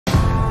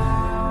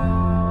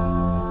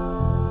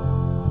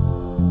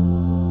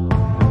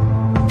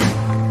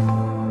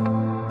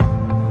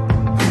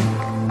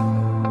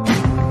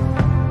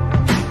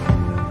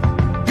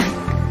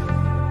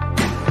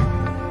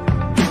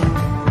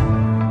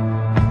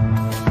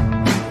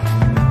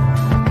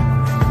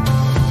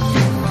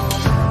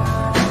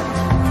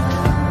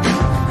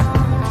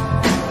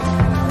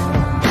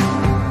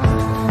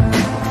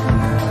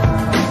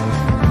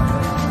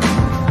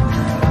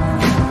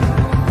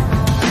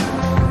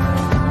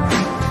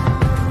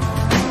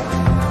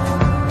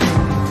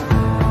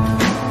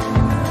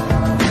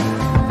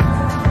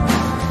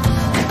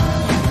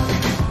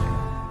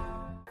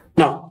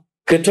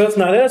Okay, 12.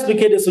 Now let us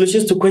look at the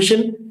solutions to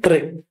question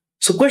 3.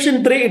 So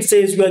question 3, it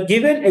says you are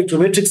given a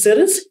geometric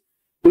series,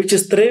 which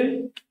is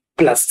 3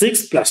 plus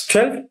 6 plus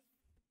 12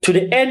 to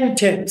the n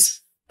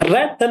terms.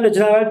 Write down the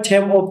general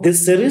term of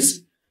this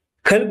series.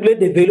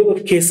 Calculate the value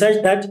of k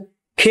such that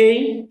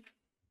k,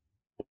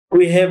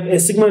 we have a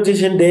sigma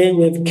notation there,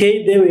 we have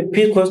k there, we have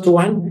p equals to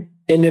 1,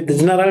 and we have the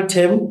general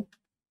term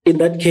in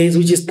that case,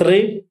 which is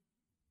 3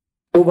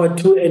 over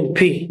 2, and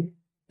p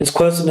is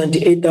equals to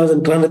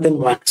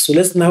 98,301. So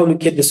let's now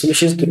look at the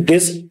solutions to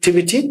this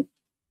activity.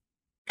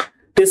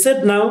 They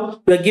said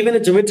now we are given a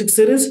geometric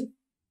series.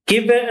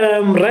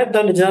 Write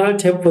down the general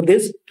term for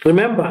this.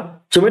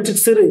 Remember, geometric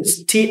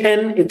series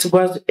Tn is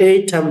equals to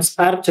a times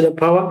r to the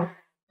power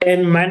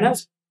n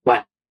minus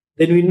 1.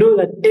 Then we know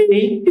that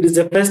a, it is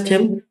the first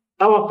term.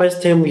 Our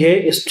first term here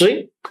is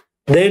 3.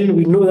 Then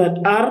we know that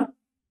r,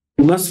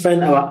 we must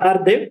find our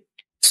r there.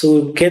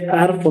 So we get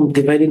r from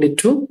dividing the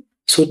 2.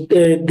 So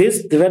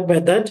this divided by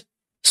that.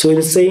 So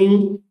in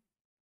saying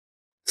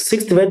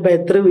 6 divided by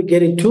 3, we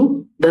get a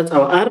 2. That's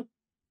our r.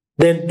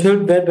 Then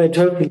 12 divided by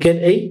 12, we get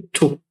a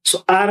 2.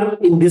 So r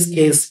in this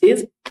case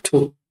is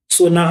 2.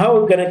 So now how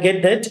are we going to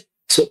get that?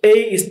 So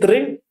a is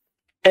 3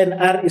 and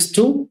r is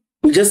 2.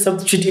 We just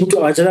substitute into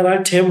our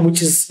general term,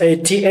 which is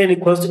Tn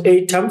equals to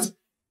a times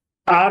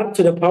r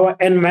to the power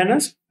n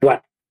minus 1.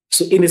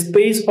 So in the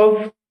space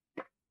of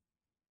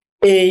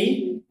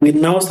a, we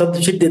now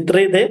substitute the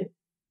 3 there.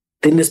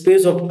 Then in the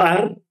space of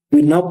r,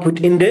 we now put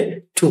in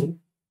the 2.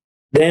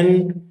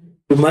 Then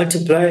we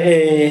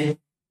multiply,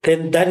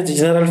 then that is the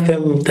general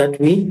term that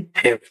we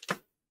have.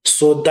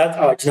 So that's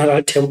our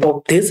general term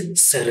of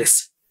this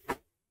series.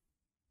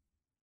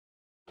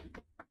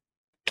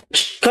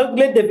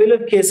 Calculate the value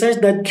of k such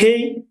that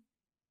k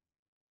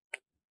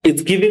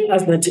is giving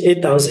us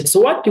 98,000. So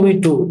what do we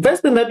do?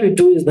 First thing that we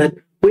do is that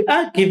we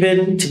are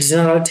given the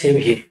general term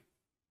here.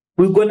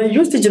 We're going to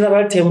use the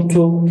general term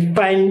to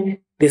find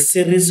the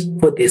series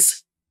for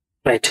this.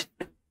 Right.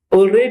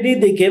 Already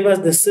they gave us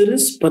the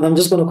series, but I'm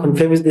just going to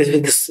confirm if this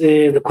is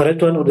the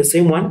correct one or the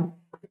same one.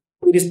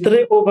 It is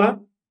 3 over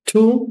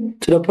 2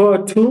 to the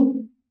power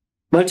 2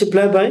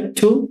 multiplied by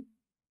 2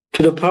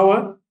 to the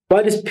power.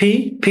 What is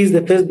p? P is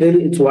the first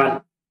value, it's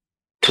 1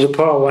 to the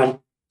power 1.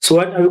 So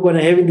what are we going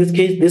to have in this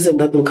case? This and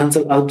that will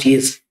cancel out,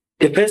 yes.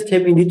 The first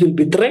term indeed will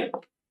be 3.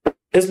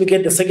 Let's look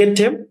at the second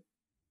term.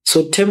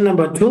 So term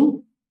number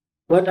 2,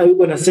 what are we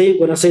going to say?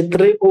 We're going to say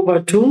 3 over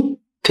 2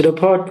 to the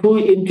power 2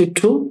 into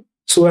 2.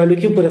 So we're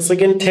looking for the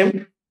second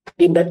term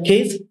in that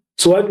case.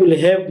 So what we'll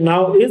have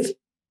now is,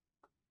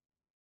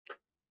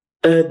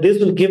 this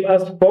will give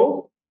us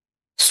 4.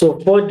 So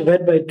 4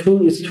 divided by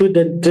 2 is 2,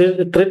 then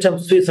 3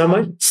 times 2 is how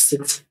much?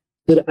 6.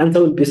 So the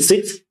answer will be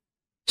 6.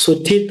 So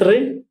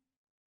T3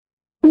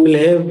 will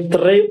have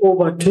 3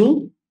 over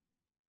 2,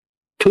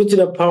 2 to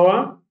the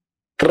power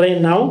 3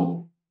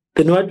 now.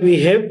 Then what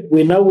we have,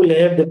 we now will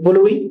have the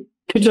following.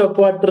 2 to the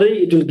power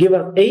 3, it will give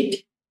us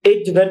 8.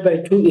 8 divided by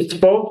 2 is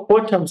 4.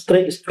 4 times 3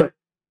 is 12.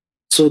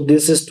 So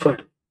this is 12.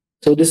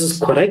 So this is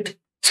correct.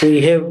 So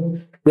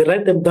we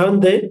write them down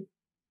there.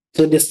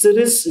 So the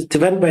series is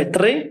divided by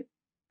 3,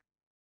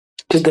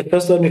 which is the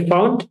first one we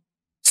found.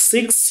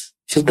 6,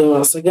 which is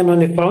the second one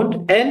we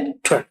found. And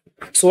 12.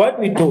 So what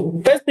we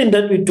do, first thing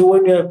that we do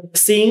when we are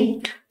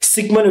seeing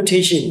sigma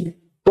notation,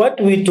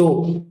 what we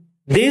do,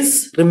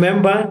 this,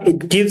 remember,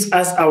 it gives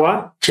us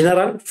our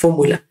general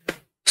formula.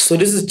 So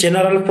this is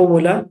general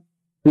formula.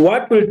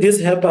 What will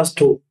this help us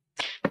do?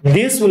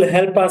 This will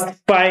help us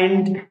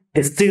find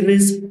the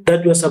series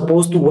that we are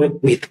supposed to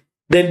work with.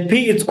 Then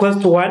P is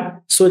equals to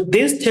 1. So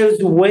this tells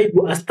you where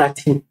you are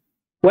starting.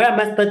 Where am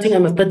I starting?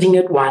 I'm starting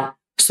at 1.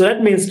 So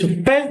that means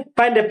to first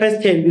find the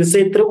first term, you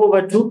say 3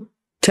 over 2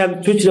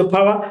 times 2 to the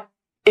power.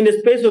 In the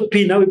space of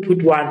P, now we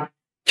put 1.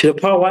 To the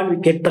power 1, we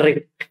get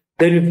 3.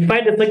 Then we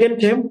find the second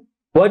term.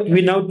 What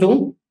we now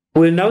do?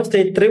 We'll now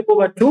say 3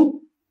 over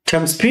 2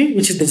 times P,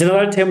 which is the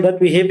general term that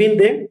we have in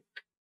there.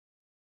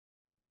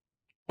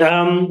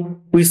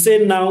 We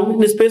say now in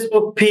the space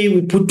of P,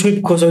 we put 2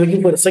 because we're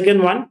looking for the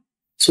second one.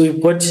 So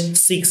we've got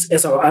 6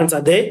 as our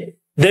answer there.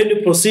 Then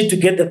we proceed to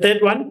get the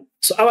third one.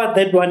 So our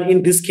third one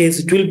in this case,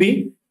 it will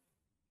be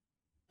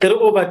 3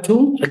 over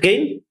 2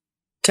 again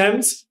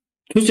times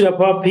 2 to the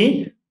power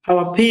P.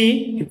 Our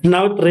P is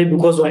now 3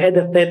 because we're at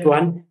the third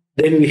one.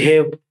 Then we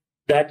have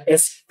that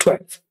as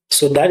 12.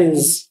 So that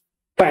is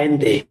fine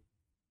there.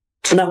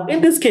 Now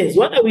in this case,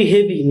 what are we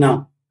having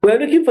now? We are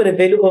looking for the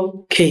value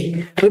of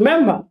K.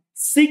 Remember,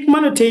 sigma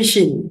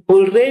notation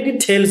already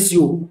tells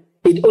you,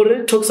 it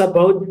already talks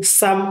about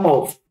sum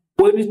of.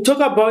 When we talk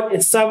about a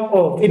sum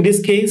of, in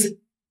this case,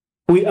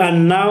 we are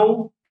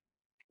now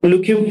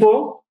looking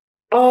for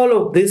all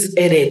of this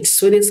added.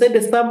 So they said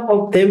the sum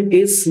of them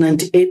is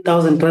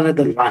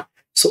 98,301.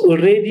 So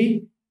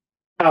already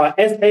our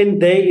Sn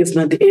there is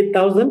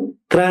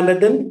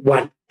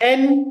 98,301.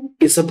 N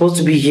is supposed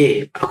to be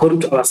here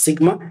according to our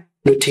sigma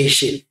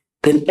notation.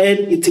 Then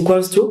N is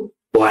equals to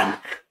 1.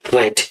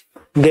 Right.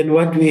 Then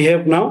what we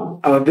have now,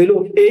 our value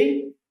of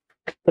A,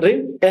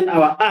 3, and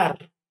our R.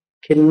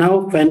 Can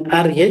now find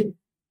R here.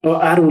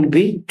 Our R will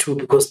be 2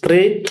 because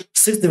 3,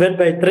 6 divided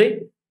by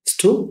 3 is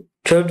 2.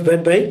 12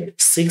 divided by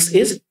 6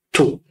 is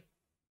 2.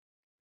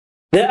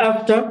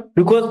 Thereafter,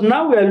 because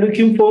now we are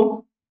looking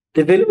for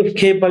the value of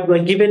k, but we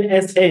are given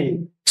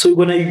Sn. So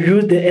we're going to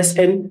use the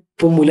Sn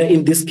formula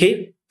in this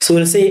case. So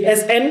we'll say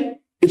Sn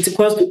is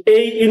equals to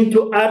a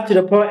into r to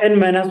the power n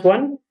minus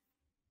 1,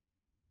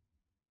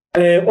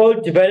 all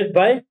divided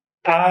by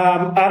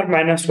r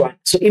minus 1.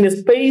 So in a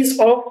space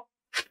of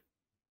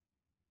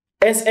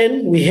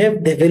Sn, we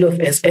have the value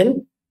of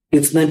Sn.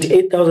 It's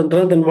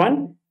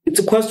 98,301. It's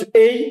equals to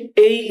a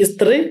is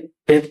 3.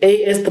 We have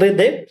a as 3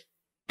 there,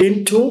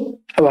 into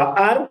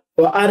our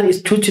r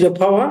is 2 to the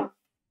power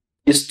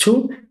is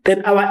 2.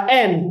 Then our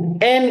n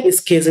is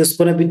k, so it's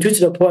going to be 2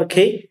 to the power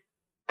k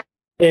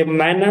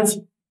minus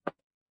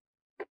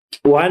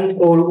 1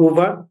 all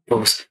over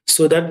those.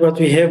 So that's what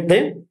we have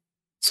there.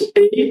 So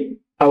the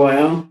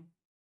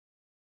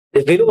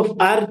value of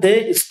r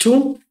there is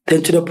 2,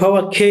 then to the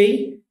power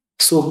k.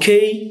 So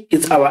k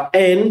is our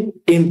n,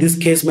 in this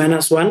case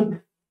minus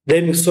 1.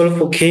 Then we solve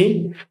for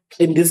k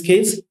in this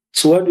case.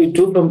 So what we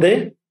do from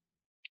there,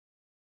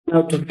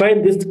 now to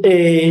find this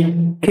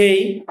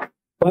k,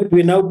 what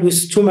we now do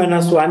is 2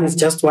 minus 1 is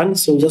just 1.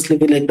 So just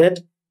leave it like that.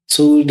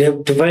 So we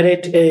have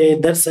divided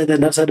that side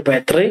and that side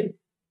by 3,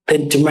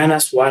 then to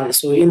minus 1.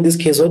 So in this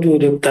case, what we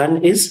would have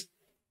done is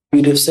we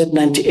would have said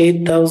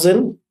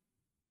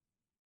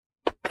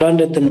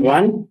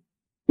 98,301.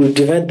 We'll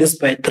divide this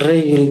by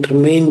 3. You'll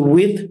remain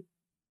with, in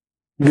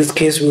this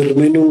case, we'll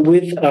remain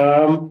with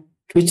 2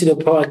 to the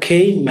power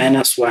k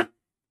minus 1.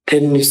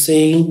 Then you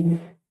say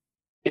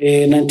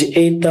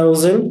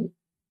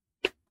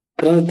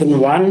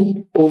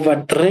 98,301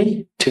 over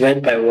 3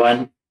 divided by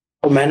 1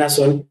 or minus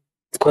 1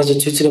 equals to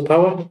 2 to the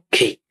power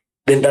k.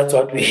 Then that's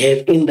what we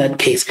have in that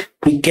case.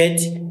 We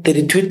get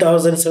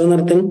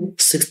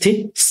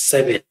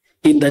 32,767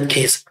 in that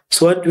case.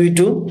 So what we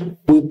do,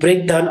 we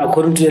break down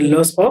according to the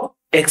laws of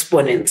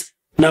exponents.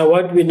 Now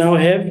what we now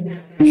have,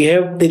 we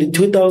have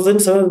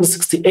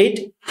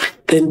 32,768.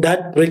 Then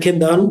that breaking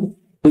down,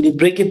 when you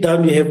break it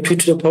down, you have 2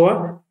 to the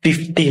power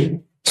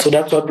 15. So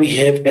that's what we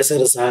have as a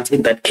result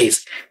in that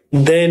case.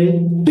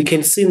 Then we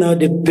can see now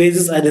the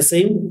bases are the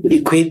same. We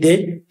equate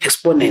the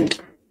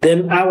exponent.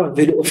 Then our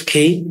value of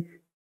k,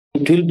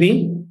 it will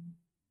be,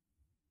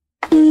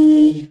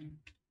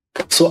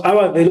 so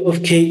our value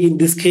of k in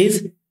this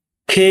case,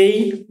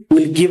 k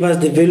will give us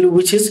the value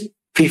which is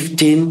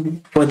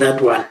 15 for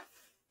that one.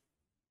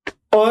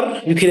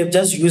 Or you can have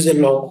just used a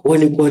log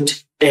when you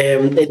got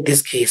at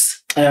this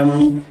case.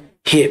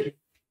 Here,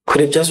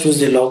 could have just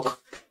used the log.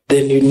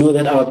 Then you know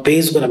that our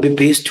base is going to be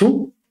base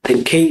 2.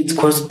 Then k is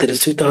equal to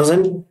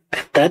 32,000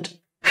 like that.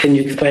 And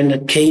you can find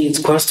that k is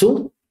equal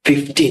to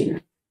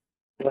 15.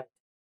 Right.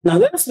 Now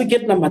let's look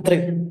at number 3.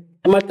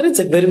 Number 3 is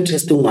a very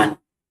interesting one.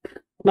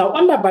 Now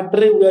on number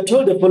 3, we are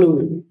told the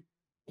following.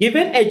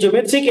 Given a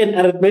geometric and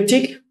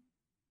arithmetic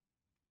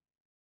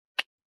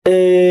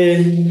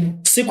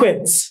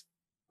sequence,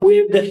 we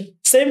have the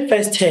same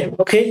first term,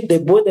 okay? They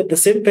both have the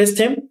same first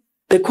term.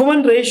 The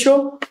common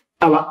ratio,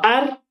 our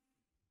r.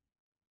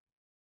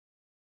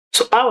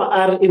 So our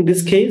r in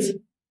this case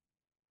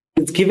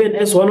is given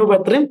as 1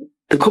 over 3.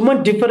 The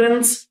common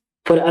difference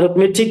for the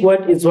arithmetic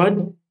what is what?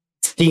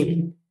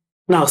 D.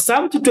 Now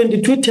sum to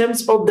 22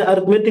 terms of the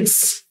arithmetic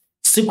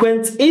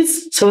sequence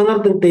is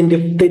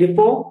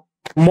 734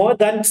 more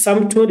than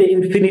sum to the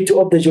infinity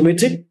of the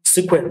geometric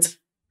sequence.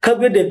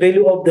 Calculate the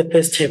value of the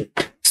first term.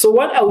 So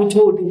what are we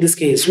told in this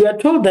case? We are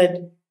told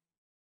that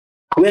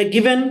we are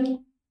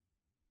given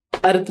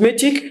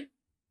arithmetic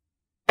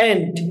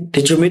and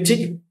the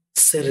geometric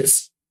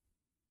series.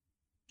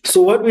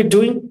 So what we're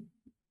doing,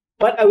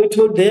 what are we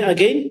told there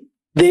again?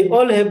 They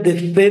all have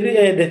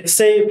the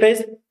same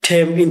first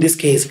term in this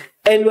case.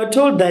 And we're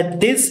told that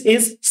this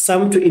is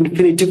sum to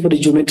infinity for the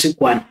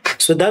geometric one.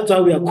 So that's why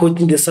we are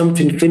quoting the sum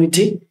to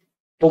infinity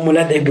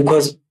formula there,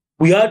 because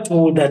we are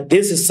told that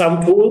this is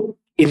sum to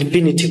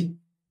infinity.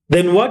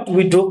 Then what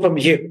we do from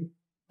here?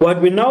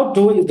 What we now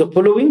do is the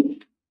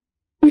following.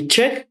 We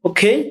check,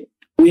 okay,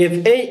 we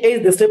have A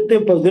is the same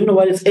thing, but we don't know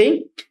what is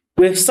A.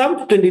 We have sum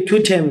to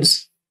 22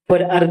 terms for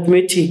the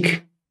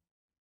arithmetic.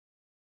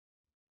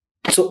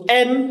 So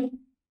N,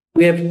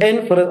 we have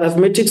N for the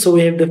arithmetic, so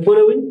we have the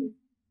following.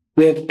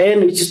 We have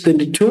N, which is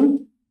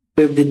 22.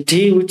 We have the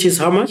D, which is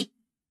how much?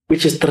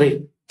 Which is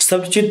 3.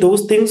 Substitute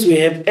those things. We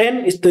have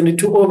N is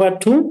 22 over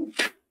 2,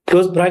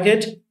 close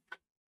bracket.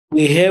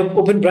 We have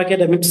open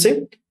bracket, I meant to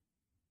say,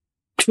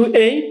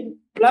 2A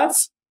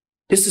plus,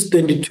 this is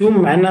 22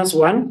 minus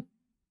 1,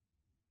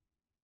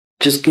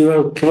 just give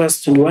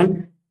us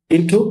 21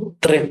 into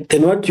 3.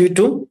 Then what do you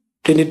do?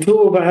 22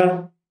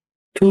 over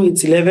 2,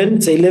 it's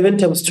 11. So 11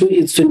 times 2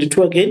 is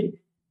 22 again.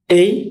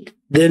 A.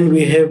 Then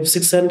we have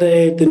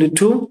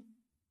 622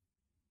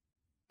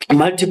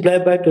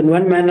 multiplied by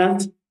 21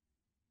 minus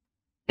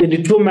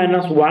 22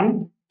 minus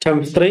 1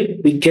 times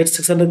 3. We get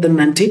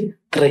 693.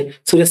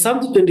 So the sum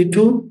to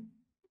 22,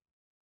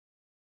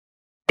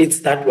 it's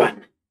that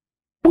one,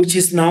 which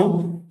is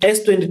now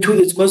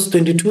S22 is equals to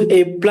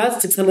 22A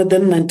plus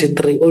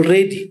 693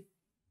 already.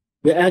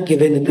 We are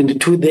given the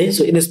 22 there.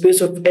 So in the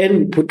space of n,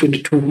 we put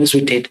 22 as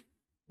we did.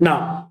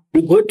 Now,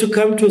 we go to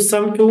come to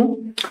sum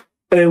to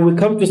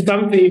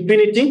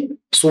infinity.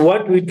 So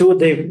what we do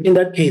there in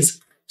that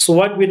case? So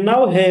what we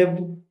now have,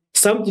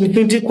 sum to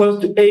infinity equals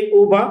to a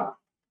over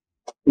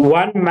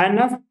 1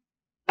 minus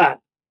r.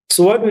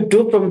 So what we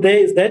do from there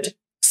is that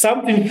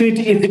sum to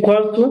infinity is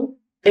equal to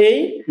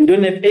a, we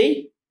don't have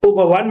a,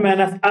 over 1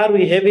 minus r,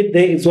 we have it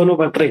there, is 1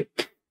 over 3.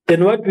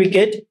 Then what we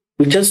get,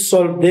 we just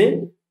solve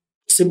there,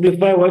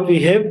 simplify what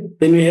we have,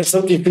 then we have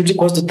sum to infinity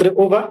equals to 3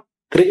 over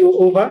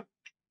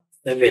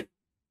 7.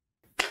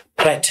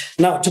 Right,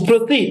 now to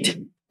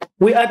proceed,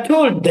 we are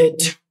told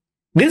that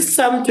this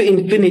sum to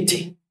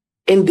infinity,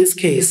 in this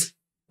case,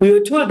 we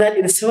were told that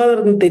it is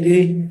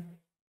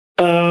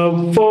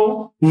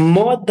 734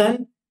 more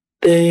than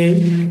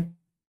the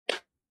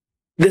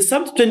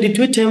sum to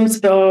 22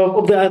 terms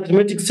of the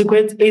arithmetic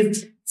sequence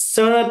is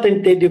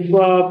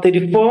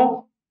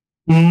 734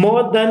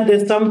 more than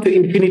the sum to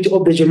infinity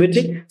of the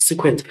geometric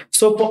sequence.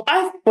 So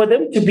for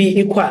them to be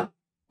equal,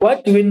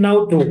 what do we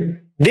now do?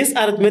 This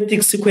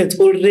arithmetic sequence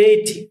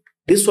already,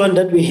 this one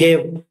that we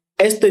have,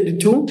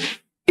 S22,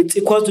 it's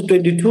equal to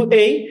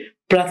 22a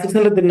plus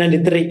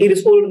 693. It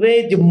is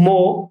already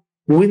more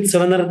with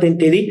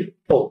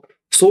 734.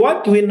 So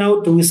what do we now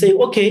do? We say,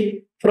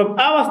 okay, from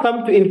our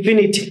sum to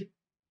infinity,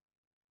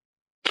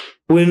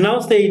 we'll now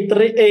say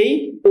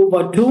 3a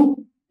over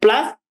 2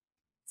 plus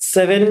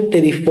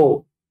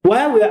 734.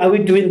 Why are we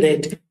doing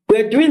that?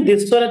 We are doing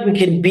this so that we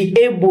can be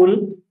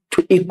able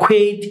to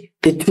equate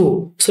the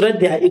two, so that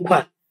they are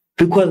equal.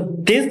 Because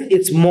this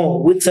is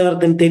more with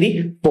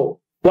 734.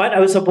 What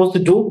are we supposed to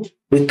do?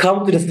 We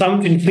come to the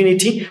sum to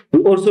infinity. We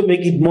also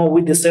make it more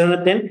with the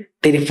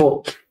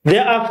 734.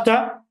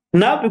 Thereafter,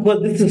 now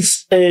because this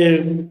is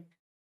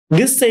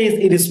this says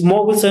it is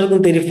more with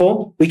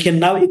 734, we can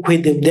now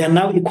equate them. They are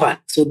now equal.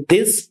 So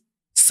this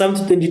sum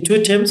to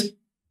 22 terms.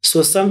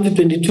 So sum to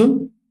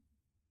 22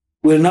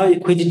 will now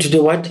equate it to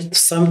the what?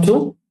 Sum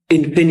to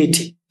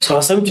infinity. So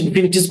our sum to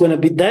infinity is going to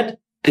be that.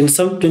 Then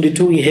sum to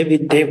 22, we have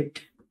it there.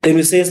 Then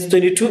we say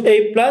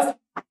 22a plus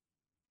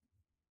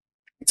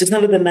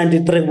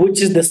 693,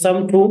 which is the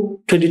sum to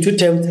 22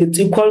 terms. It's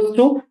equals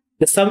to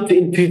the sum to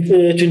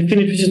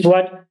infinity, which is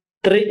what?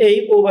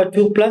 3a over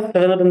 2 plus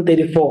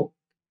 734.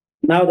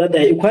 Now that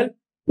they're equal,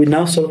 we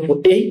now solve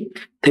for a.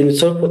 Then we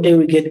solve for a,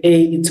 we get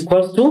a, it's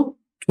equals to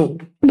 2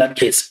 in that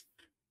case.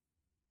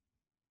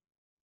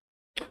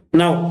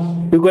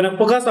 Now, we're going to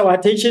focus our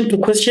attention to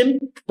question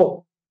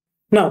 4.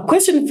 Now,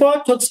 question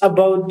 4 talks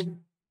about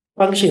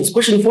functions.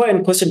 Question 4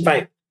 and question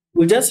 5.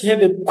 We'll just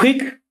have a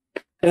quick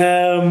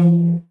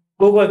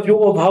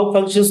overview of how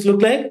functions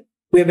look like.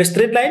 We have a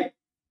straight line,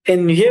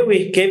 and here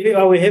we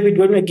have it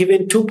when we're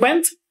given 2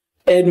 points,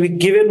 and we're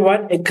given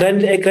what? A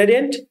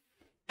gradient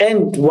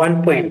and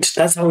 1 point.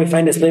 That's how we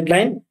find a straight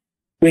line.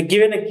 We're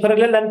given a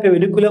parallel and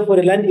perpendicular for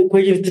the line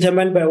equation is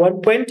determined by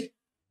 1 point.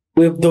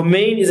 We have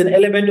domain is an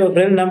element of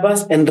real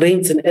numbers and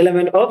range is an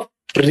element of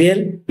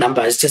real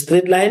numbers. It's a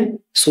straight line,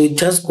 so it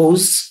just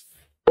goes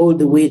all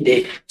the way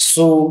there.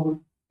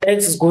 So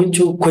x is going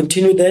to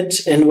continue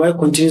that and y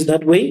continues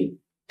that way.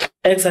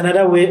 X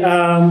another way,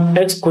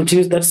 x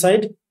continues that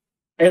side,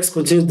 x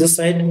continues this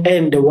side,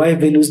 and the y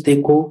values, they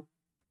go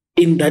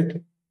in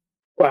that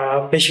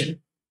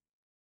fashion.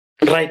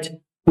 Right.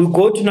 We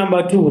go to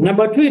number 2.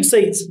 Number 2, it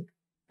says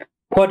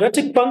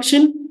quadratic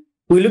function.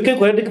 We look at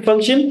quadratic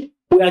function.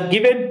 We are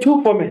given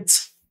 2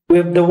 formats. We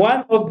have the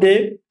one of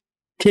the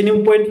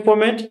turning point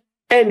format,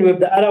 and we have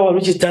the other one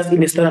which is just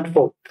in a standard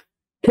form.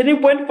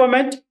 Turning point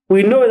format,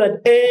 we know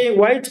that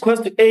y is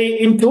equals to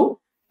a into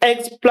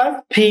x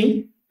plus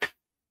p,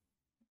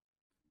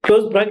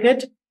 close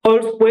bracket,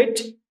 all squared,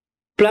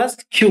 plus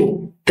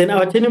q. Then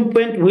our turning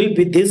point will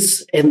be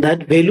this and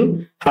that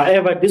value.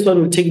 However, this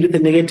one will take it with the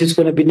negative. It's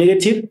going to be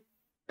negative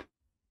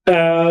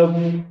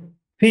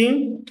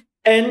p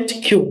and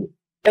q.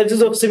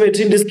 Axis of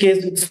symmetry in this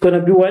case, it's going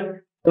to be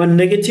what? One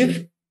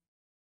negative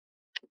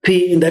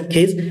p in that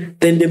case.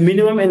 Then the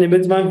minimum and the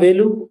maximum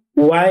value,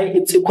 y,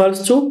 it's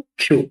equals to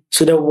q.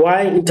 So the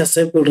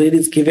y-intercept already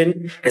is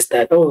given as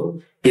that.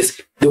 Oh, yes,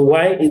 the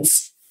y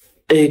is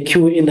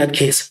q in that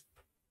case.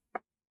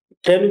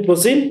 Can we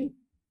proceed?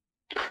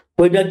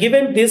 When we are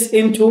given this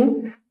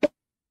into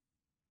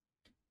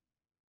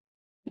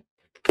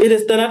in a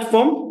standard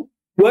form,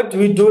 what do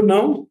we do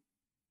now?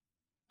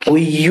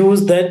 We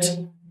use that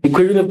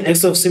equation of the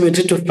x of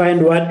symmetry to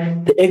find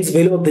what the x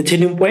value of the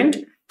turning point.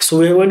 So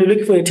when you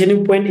look for a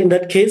turning point in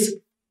that case,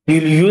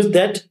 you'll use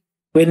that.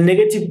 When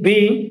negative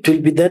b, it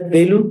will be that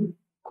value,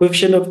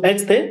 coefficient of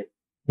x there,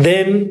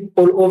 then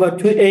all over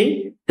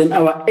 2a, then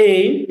our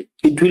a,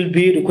 it will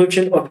be the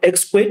coefficient of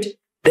x squared,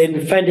 then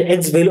we find the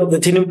x value of the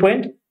turning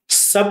point,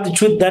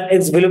 substitute that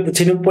x value of the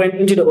turning point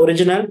into the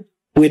original,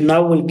 we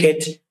now will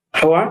get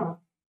our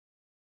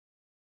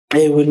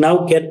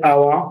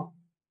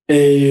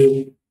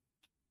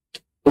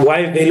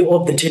y value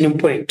of the turning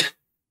point.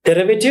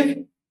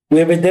 Derivative, we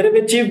have a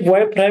derivative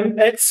y prime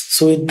x,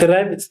 so we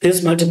derive it's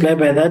this multiplied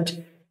by that.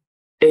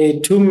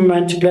 2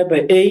 multiplied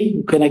by a,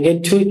 you're gonna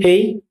get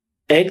 2a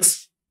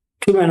x.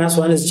 2 minus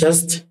 1 is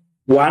just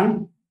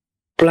 1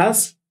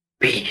 plus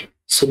b.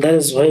 So that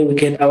is why we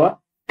get our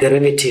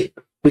derivative.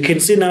 We can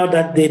see now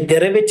that the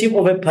derivative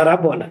of a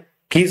parabola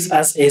gives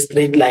us a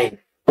straight line.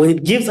 When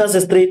it gives us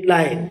a straight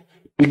line,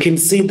 we can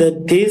see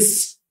that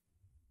this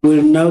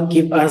will now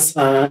give us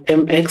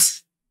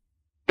mx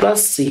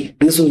plus c.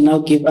 This will now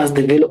give us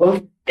the value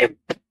of m.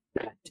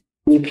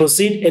 We'll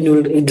proceed and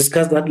we'll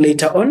discuss that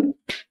later on.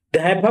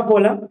 The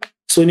hyperbola.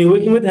 So when you're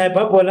working with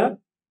hyperbola,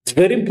 it's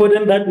very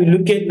important that we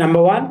look at,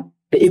 number one,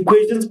 the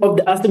equations of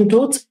the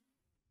asymptotes.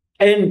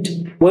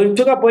 And when we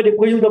talk about the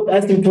equations of the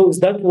asymptotes,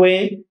 that's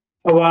where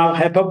our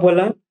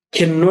hyperbola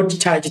cannot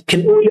touch, it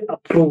can only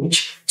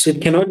approach. So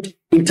it cannot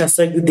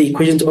intersect with the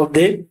equations of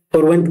the,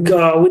 or when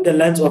with the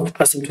lines of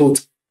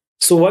asymptotes.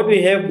 So what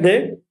we have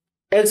there,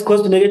 x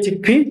equals to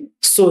negative p.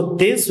 So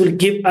this will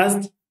give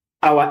us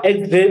our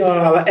x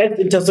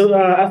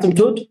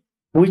asymptote,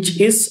 which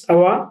is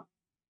our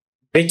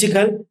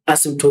vertical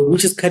asymptote,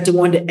 which is cutting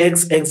on the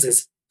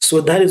x-axis. So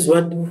that is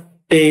what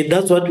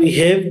that's what we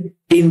have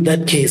in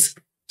that case.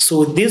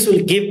 So this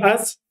will give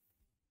us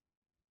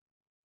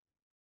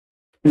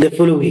the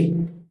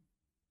following.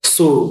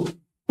 So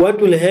what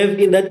we'll have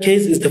in that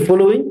case is the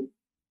following.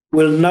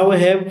 We'll now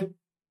have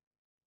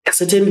a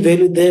certain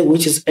value there,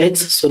 which is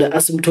x. So the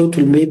asymptote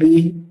will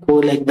maybe go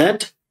like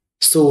that.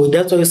 So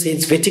that's why we say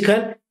it's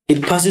vertical.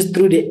 It passes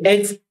through the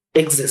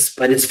x-axis,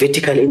 but it's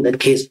vertical in that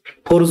case.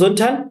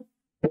 Horizontal,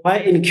 y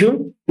and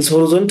q is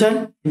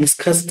horizontal. It's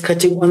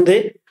cutting on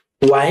the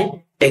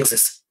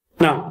y-axis.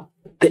 Now,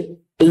 the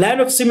line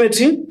of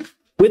symmetry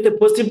with the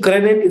positive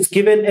gradient is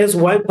given as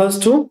y equals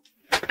to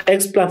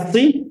x plus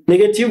c.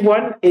 Negative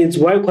 1 is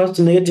y equals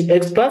to negative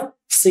x plus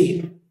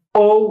c.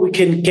 Or we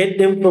can get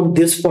them from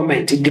this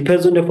format. It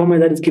depends on the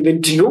format that is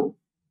given to you.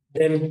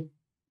 Then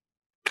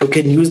we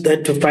can use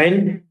that to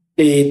find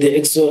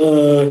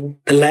the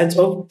lines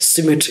of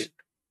symmetry.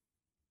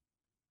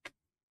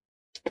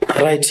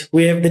 Right,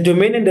 we have the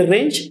domain and the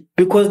range,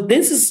 because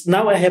this is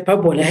now a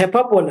hyperbola. A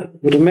hyperbola,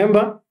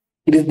 remember,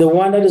 it is the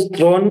one that is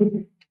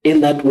drawn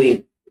in that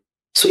way.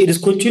 So it is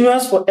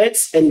continuous for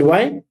x and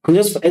y,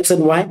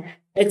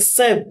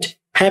 except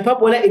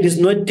hyperbola, it is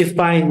not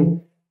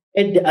defined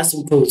at the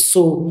asymptotes.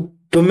 So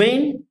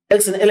domain,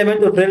 x an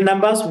element of real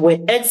numbers, where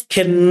x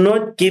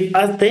cannot give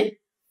us the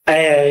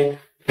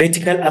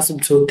vertical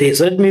asymptote there.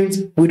 So that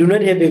means we do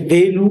not have a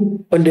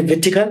value on the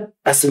vertical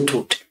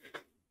asymptote.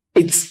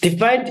 It's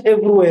defined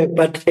everywhere,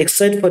 but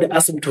except for the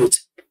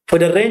asymptotes. For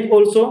the range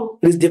also,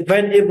 it is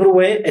defined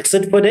everywhere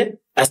except for the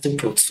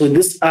asymptotes. So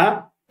these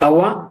are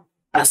our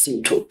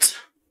asymptotes.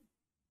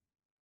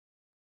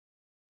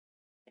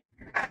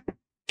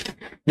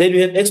 Then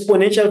we have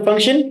exponential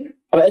function.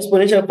 Our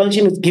exponential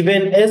function is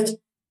given as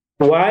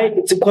y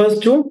is equals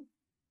to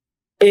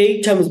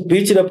a times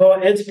b to the power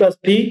x plus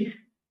p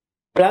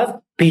plus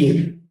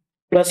p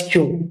plus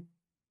q,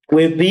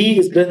 where b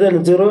is greater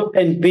than 0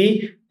 and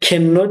b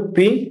cannot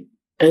be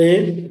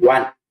a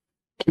 1.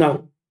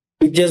 Now,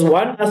 with just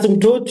one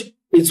asymptote,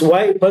 it's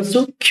y equals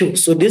to q.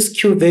 So this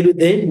q value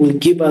then will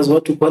give us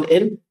what we call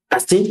an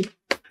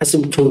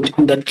asymptote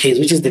in that case,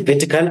 which is the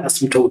vertical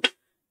asymptote.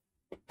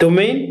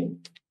 Domain,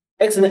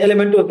 x an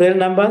element of real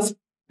numbers.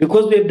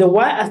 Because we have the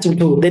y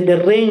asymptote, then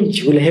the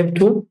range will have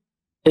to,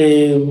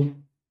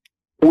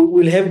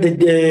 we'll have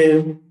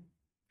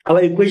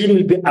our equation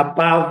will be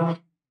above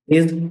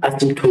this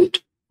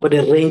asymptote for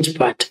the range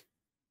part,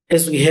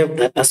 as we have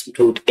that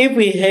asymptote. If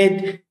we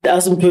had the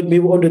asymptote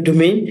maybe on the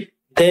domain,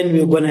 then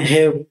we're going to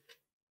have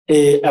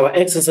our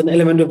x as an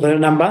element of real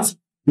numbers,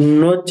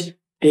 not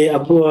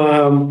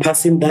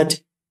passing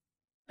that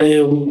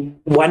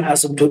one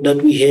asymptote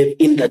that we have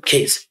in that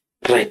case.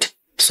 Right.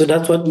 So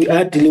that's what we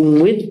are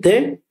dealing with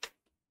there.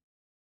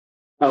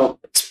 Now,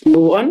 let's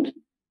move on.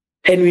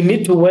 And we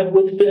need to work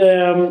with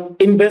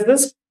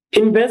inverses.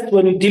 Inverse,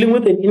 when you're dealing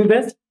with an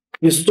inverse,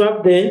 you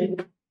swap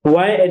the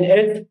y and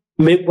x,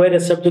 make y the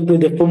subject to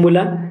the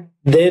formula,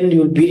 then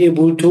you'll be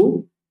able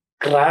to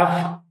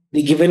graph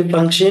the given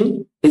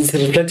function. It's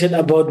reflected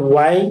about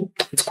y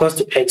is equals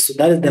to x. So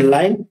that is the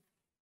line.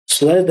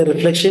 So that is the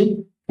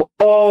reflection for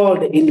all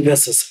the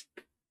inverses.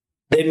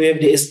 Then we have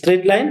the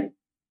straight line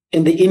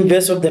and the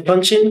inverse of the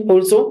function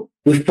also.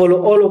 We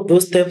follow all of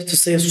those steps to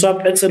say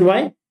swap x and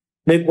y,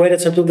 make y the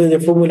subject to the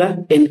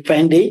formula, and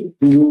find a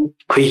new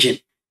equation.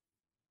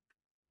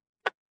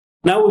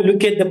 Now we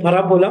look at the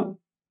parabola.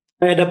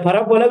 The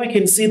parabola, we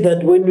can see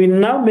that when we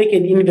now make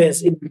an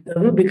inverse, it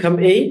doesn't become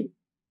a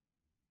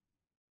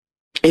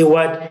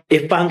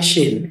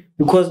function,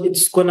 because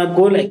it's gonna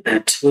go like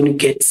that when you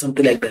get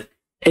something like that.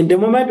 And the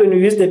moment when you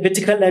use the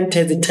vertical line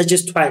test, it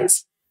touches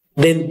twice,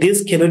 then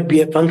this cannot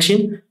be a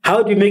function.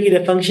 How do you make it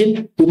a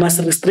function? You must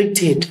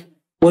restrict it.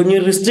 When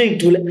you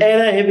restrict, you will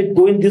either have it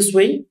going this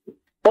way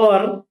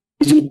or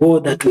it will go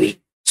that way.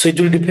 So it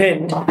will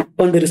depend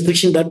on the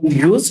restriction that we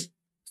use.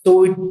 So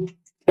we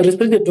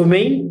restrict the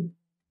domain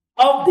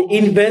of the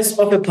inverse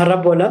of a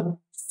parabola,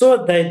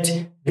 so that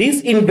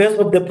this inverse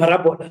of the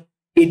parabola,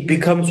 it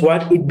becomes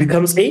what? It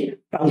becomes a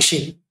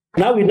function.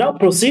 Now we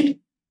proceed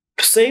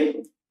to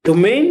say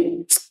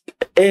domain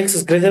x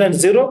is greater than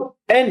 0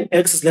 and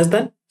x is less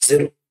than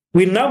 0.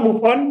 We now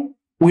move on.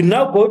 We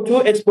now go to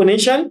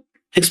exponential.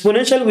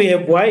 Exponential, we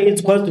have y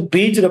is equal to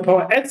b to the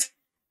power x.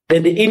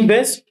 Then the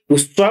inverse, we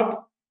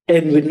swap,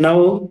 and we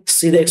now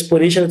see the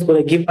exponential is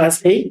going to give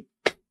us a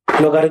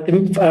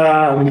logarithm.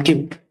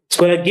 It's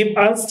going to give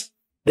us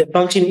the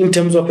function in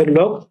terms of a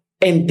log.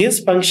 And this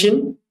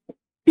function,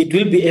 it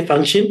will be a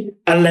function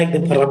unlike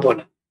the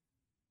parabola.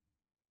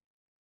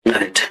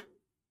 Right.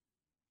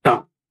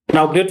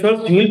 Now grade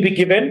 12, you will be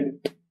given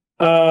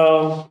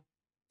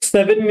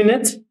 7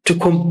 minutes to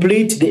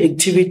complete the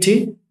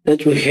activity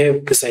that we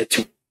have beside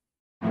you.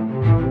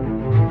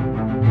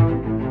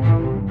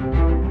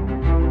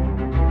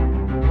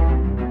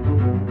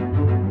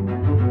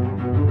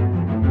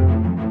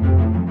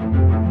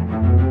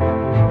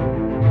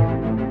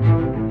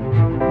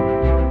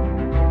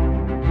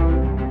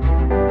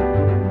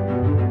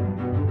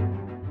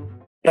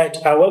 Right,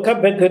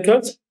 welcome back, grade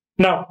 12.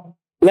 Now,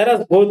 let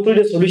us go through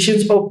the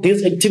solutions of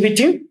this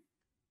activity.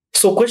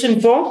 So question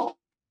 4,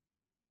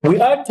 we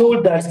are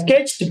told that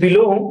sketched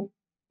below,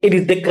 it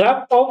is the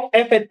graph of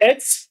f at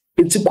x.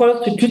 It's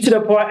equal to 2 to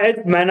the power x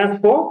minus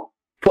 4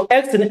 for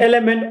x an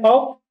element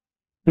of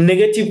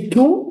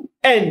 -2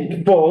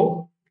 and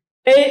 4.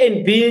 A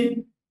and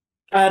b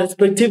are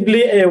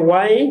respectively a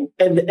y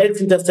and the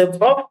x-intercept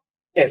of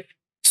f.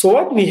 So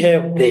what we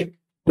have there,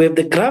 we have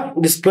the graph,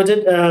 it is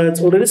plotted,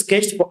 it's already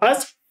sketched for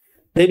us.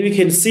 Then we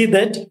can see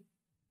that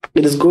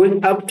it is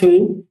going up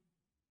to,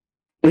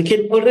 we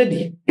can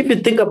already, if you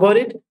think about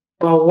it,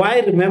 our y,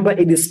 remember,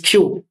 it is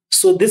q.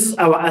 So this is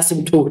our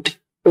asymptote.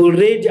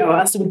 Already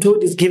our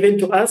asymptote is given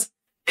to us.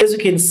 As you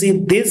can see,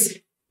 this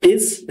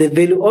is the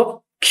value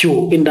of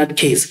q in that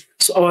case.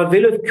 So our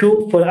value of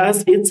q for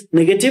us is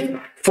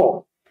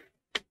 -4.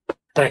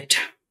 Right.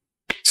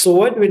 So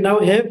what we now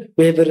have,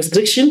 we have a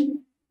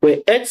restriction where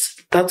x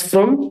starts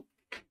from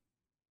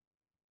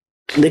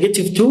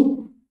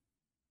 -2.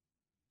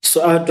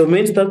 So our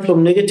domain starts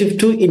from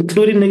 -2,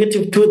 including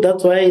 -2.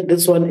 That's why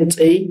this one it's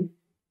a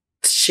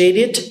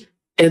shaded,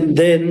 and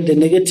then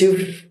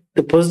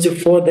the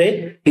positive 4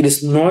 there, it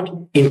is not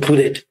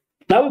included.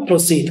 Now we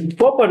proceed.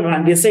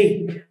 4.1, they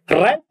say,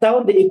 write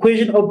down the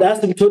equation of the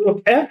asymptote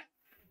of f,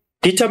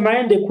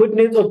 determine the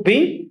coordinates of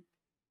b,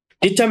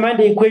 determine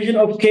the equation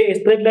of k, a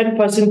straight line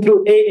passing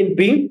through a and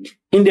b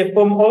in the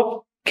form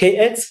of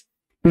kx.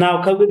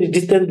 Now calculate the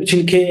distance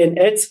between k and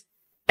x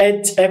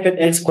at f and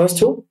x equals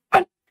to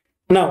 1.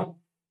 Now,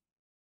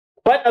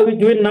 what are we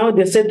doing now?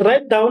 They said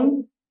write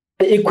down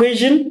the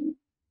equation.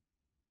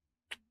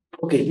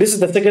 Okay, this is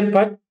the second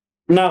part.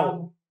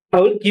 Now, I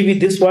will give you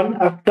this one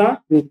after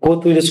we go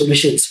through the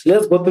solutions.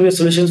 Let's go through the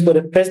solutions for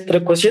the first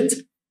 3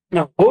 questions.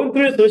 Now, going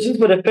through the solutions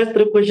for the first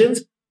 3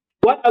 questions,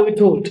 what are we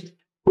told?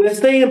 We are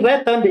saying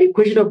write down the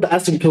equation of the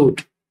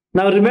asymptote.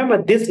 Now, remember,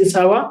 this is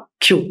our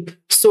q.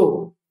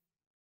 So,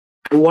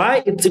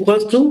 y is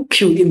equals to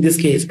q in this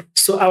case.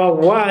 So, our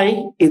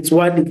y is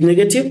what? It's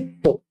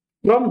 -4.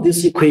 From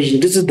this equation,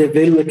 this is the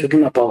value we're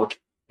talking about.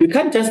 We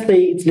can't just say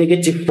it's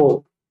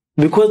 -4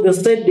 because they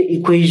said the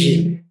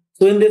equation.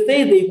 So when they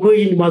say the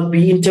equation must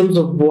be in terms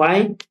of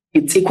y,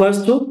 it's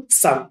equals to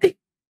something.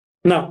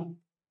 Now,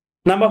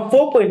 number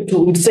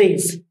 4.2, it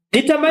says,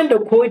 determine the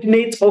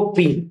coordinates of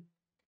b.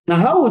 Now,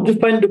 how would you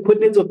find the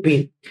coordinates of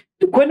b?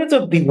 The coordinates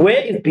of b,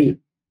 where is b?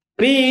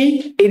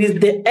 B, it is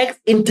the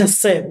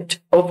x-intercept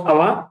of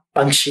our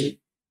function.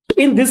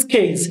 In this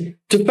case,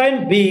 to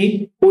find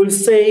b, we'll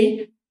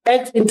say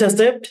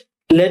x-intercept,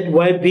 let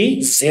y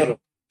be 0.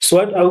 So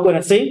what are we going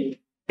to say?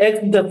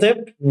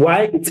 X-intercept,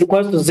 y is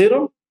equals to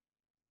 0.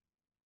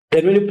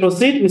 Then when we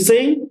proceed, we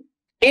say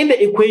in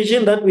the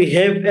equation that we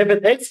have f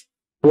at x,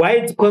 y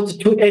is equals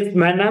to 2x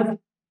minus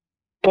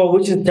 4,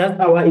 which is just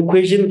our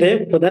equation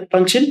there for that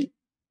function.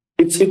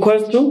 It's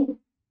equals to,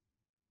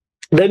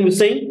 then we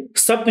say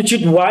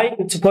substitute y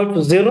is equal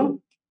to 0.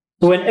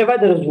 So whenever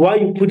there is y,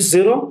 you put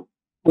 0.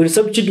 When you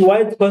substitute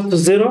y is equals to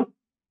 0,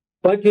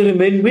 what you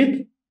remain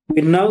with?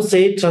 We now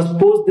say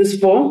transpose this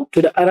 4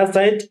 to the other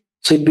side,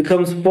 so it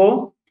becomes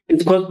 4.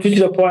 It's equal to 2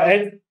 to the power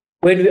x.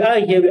 When we are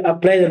here, we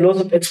apply the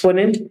laws of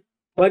exponent.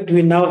 What do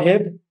we now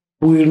have?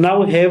 We will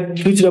now have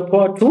 2 to the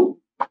power 2.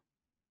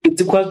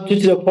 It's equal to 2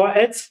 to the power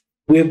x.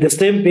 We have the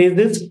same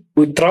basis.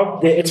 We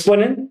drop the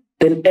exponent,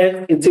 then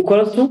x is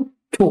equal to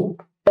 2.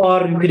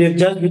 Or you could have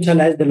just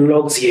utilized the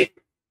logs here.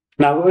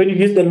 Now, when you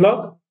use the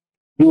log,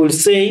 you will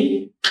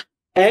say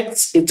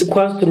x is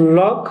equal to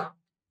log.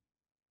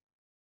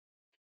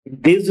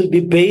 This will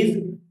be base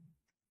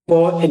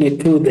 4 and a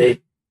 2 there.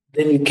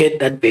 Then you get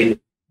that value.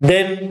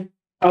 Then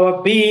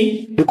our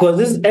b, because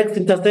this is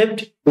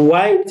x-intercept,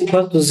 y is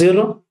equal to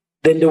 0.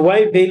 Then the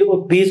y value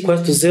of b is equal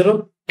to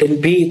 0.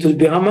 Then b, it will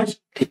be how much?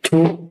 The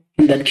 2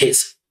 in that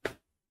case.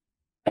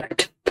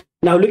 Right.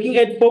 Now looking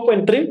at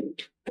 4.3.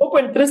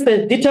 4.3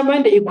 says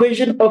determine the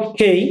equation of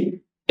k,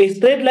 a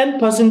straight line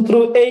passing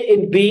through a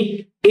and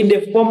b in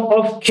the form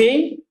of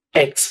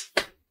kx.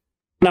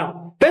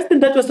 Now, first thing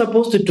that we're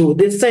supposed to do,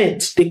 they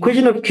said the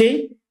equation of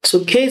k,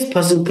 so k is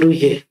passing through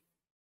here.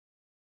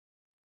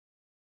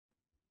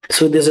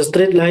 So there's a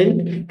straight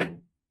line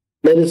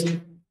that is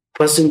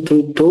passing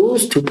through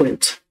those 2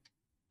 points.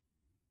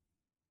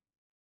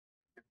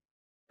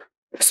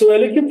 So we're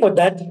looking for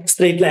that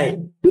straight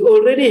line. We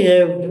already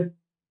have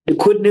the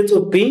coordinates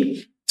of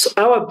B. So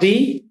our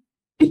B,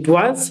 it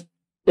was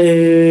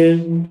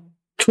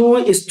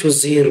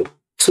 2:0.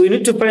 So we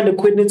need to find the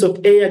coordinates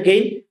of A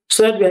again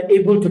so that we are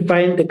able to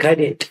find the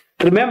gradient.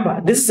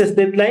 Remember, this is a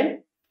straight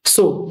line.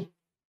 So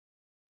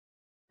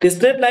the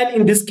straight line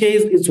in this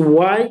case is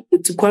y,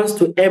 it's equals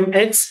to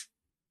mx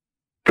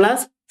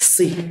plus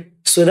c.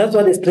 So that's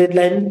what the straight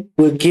line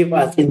will give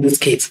us in this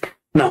case.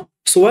 Now,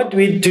 so what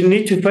we do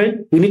need to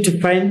find? We need to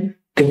find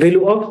the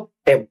value of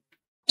m.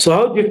 So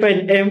how do we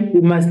find m?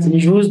 We must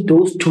use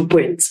those 2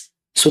 points.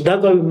 So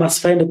that's why we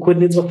must find the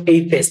coordinates of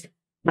A first.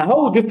 Now,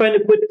 how would we find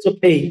the coordinates of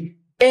A?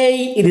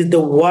 A, it is the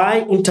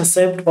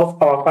y-intercept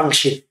of our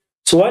function.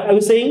 So what are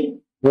we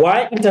saying?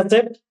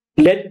 Y-intercept,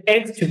 let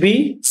x to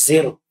be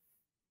 0.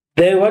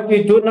 Then what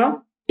we do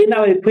now, in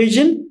our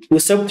equation, we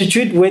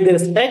substitute where there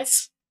is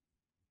x.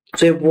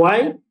 So if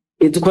y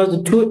is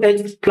equal to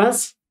 2x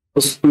plus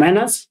or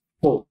minus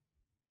 4.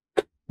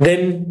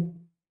 Then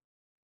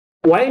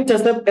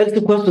y-intercept x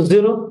equals to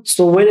 0.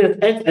 So where there is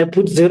x, I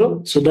put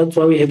 0. So that's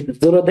why we have the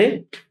 0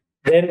 there.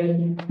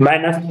 Then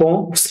minus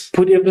 4.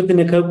 Put everything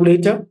in the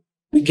calculator.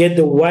 We get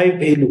the y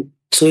value.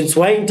 So it's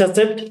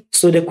y-intercept.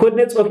 So the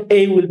coordinates of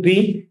A will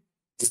be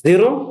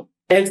 0.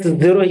 X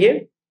is 0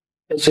 here.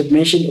 As we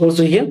mentioned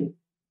also here.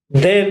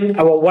 Then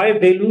our y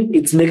value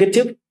is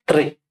negative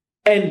 3.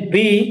 And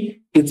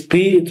B,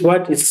 it's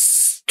what?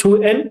 It's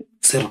 2 and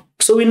 0.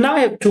 So we now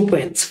have 2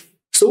 points.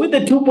 So with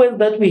the 2 points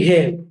that we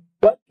have,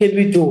 what can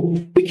we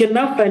do? We can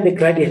now find the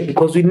gradient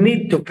because we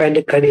need to find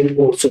the gradient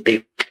also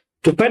there.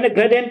 To find the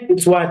gradient,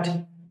 it's what?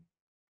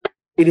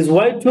 It is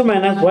y2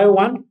 minus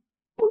y1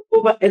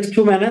 over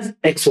x2 minus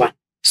x1.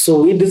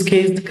 So in this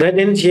case, the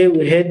gradient here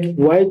we had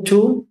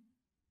y2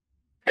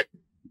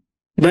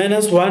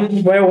 minus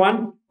 1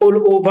 y1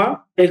 all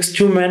over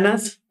x2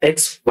 minus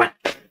x1.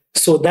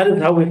 So that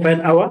is how we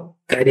find our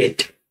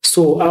gradient.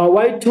 So our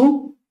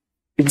y2,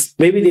 it's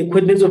maybe the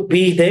coordinates of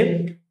B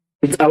there.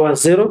 It's our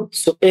 0.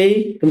 So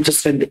A, let me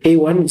just find the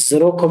A1,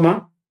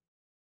 0,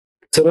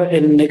 0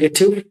 and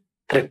negative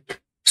 3.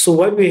 So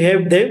what we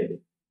have there,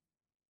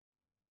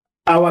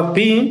 our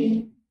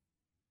B,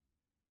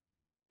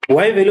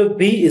 y value of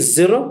B is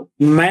 0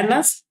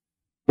 minus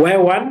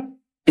y1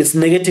 is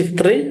negative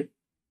 3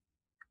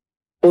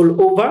 all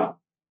over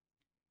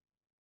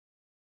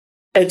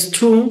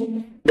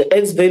x2, the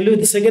x value,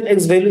 the second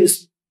x value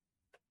is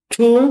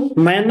 2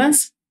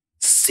 minus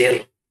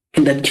 0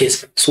 in that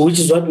case. So which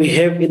is what we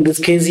have in this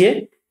case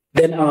here.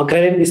 Then our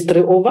gradient is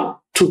 3 over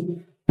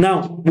 2.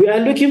 Now, we are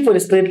looking for the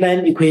straight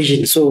line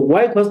equation. So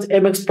y equals to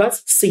mx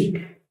plus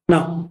c.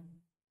 Now,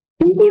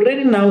 we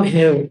already now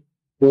have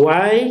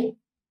y,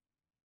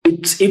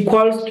 it's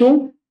equals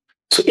to,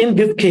 so in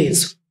this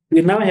case,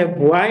 we now have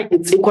y,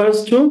 it's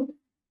equals to,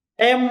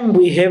 m,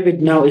 we have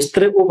it now is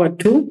 3 over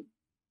 2,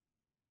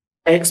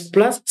 x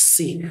plus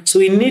c. So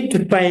we need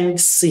to find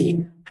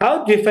c.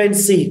 How do we find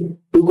c?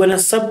 We're going to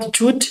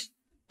substitute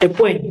a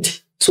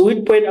point. So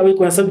which point are we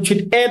going to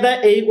substitute? Either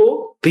A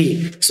or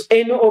B. So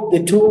any of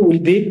the two will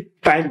be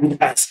fine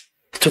with us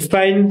to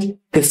find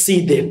the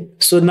C there.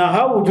 So now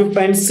how would you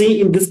find C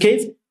in this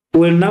case?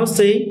 We'll now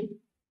say,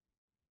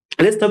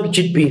 let's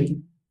substitute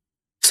B.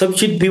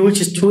 Substitute B,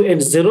 which is 2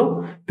 and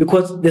 0,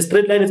 because the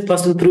straight line is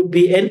passing through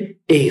B and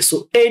A.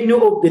 So any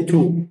of the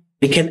two,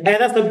 we can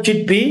either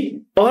substitute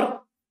B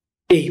or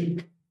A.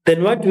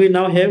 Then what do we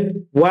now have?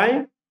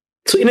 Y.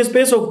 So in the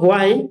space of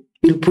Y,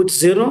 we'll put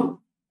 0.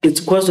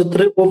 It's equals to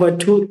 3 over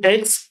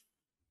 2x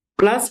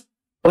plus,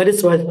 what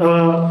is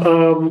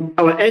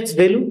our x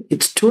value?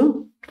 It's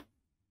 2.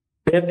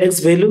 We have x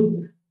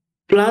value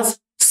plus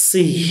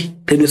c.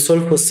 Then we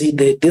solve for c.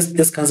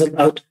 This cancels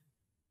out.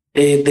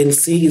 Then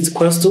c is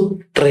equals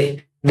to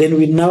 3. Then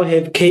we now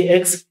have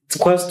kx is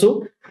equals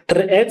to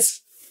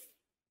 3x.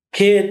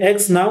 K and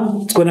x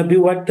now, it's going to be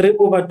what? 3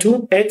 over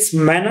 2x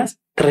minus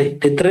 3.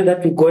 The 3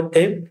 that we got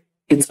there,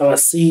 it's our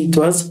c. It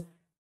was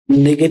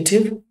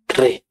negative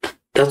 3.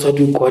 That's what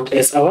we got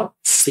as our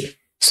C.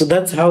 So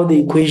that's how the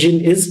equation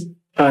is.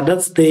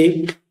 That's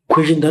the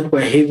equation that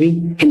we're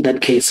having in that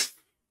case.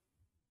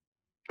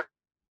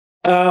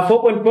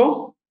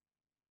 4.4.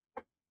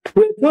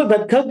 We're told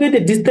that calculate the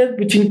distance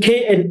between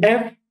K and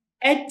F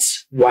at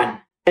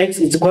 1. X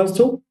is equals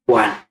to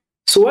 1.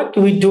 So what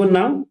do we do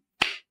now?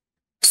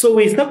 So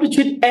we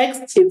substitute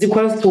X is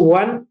equals to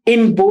 1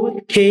 in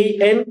both K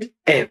and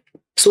F.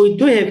 So we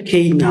do have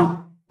K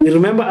now. We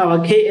remember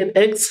our K and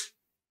X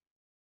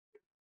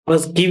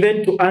was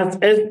given to us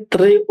as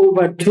 3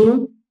 over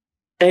 2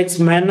 x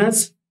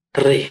minus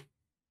 3.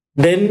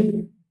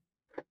 Then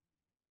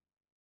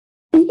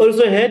we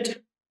also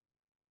had,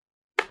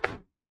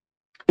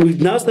 we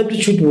now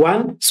substitute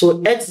 1.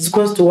 So x is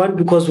equals to 1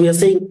 because we are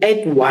saying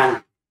at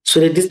 1. So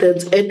the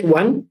distance at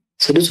 1.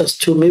 So this was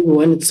 2, maybe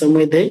 1 is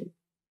somewhere there.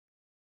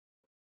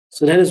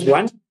 So that is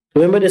 1.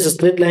 Remember there's a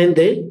straight line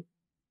there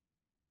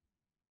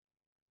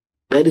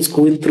that is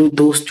going through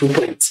those 2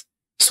 points.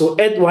 So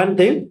at 1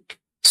 there,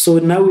 So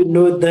now we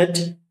know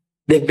that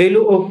the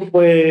value of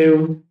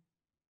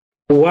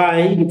y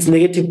is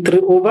negative 3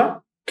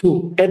 over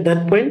 2 at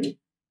that point.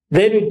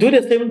 Then we do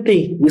the same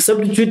thing. We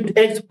substitute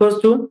x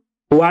equals to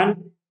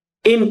 1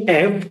 in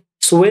f.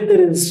 So where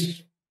there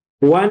is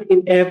 1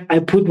 in f, I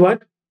put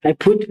what? I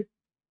put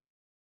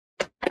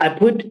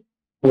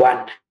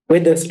 1 where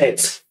there's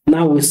x.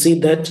 Now we see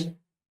that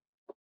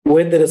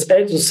where there is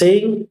x, we're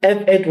saying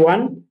f at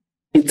 1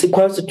 is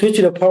equals to 2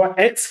 to the power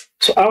x.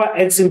 So our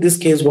x in this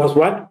case was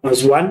what?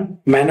 Was 1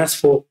 minus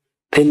 4.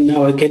 Then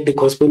now I get the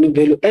corresponding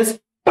value as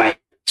y.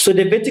 So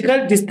the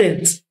vertical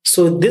distance,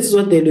 so this is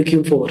what they're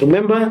looking for.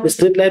 Remember, the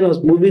straight line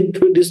was moving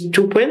through these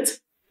 2 points.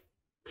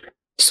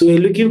 So we're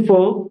looking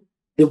for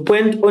the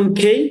point on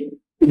k.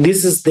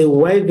 This is the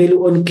y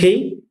value on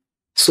k.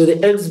 So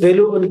the x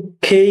value on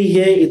k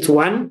here is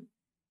 1.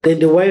 Then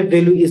the y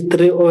value is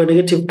 3 or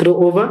negative 3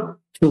 over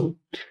 2.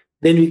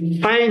 Then we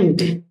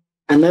find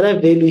another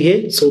value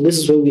here. So this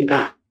is where we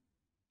are.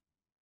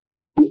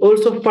 We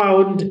also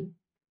found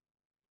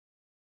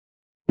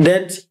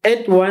that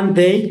at 1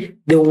 there,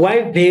 the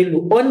y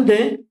value on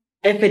the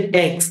f at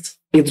x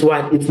is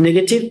what? It's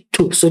negative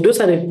 2. So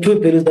those are the two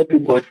values that we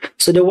got.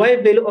 So the y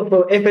value of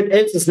our f at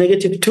x is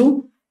negative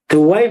 2. The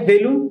y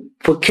value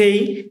for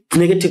k is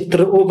negative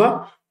 3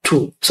 over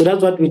 2. So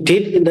that's what we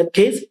did in that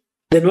case.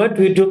 Then what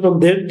we do from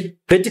there,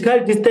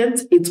 vertical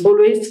distance, it's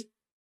always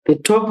the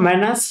top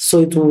minus. So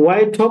it's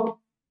y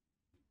top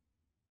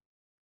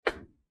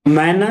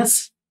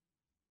minus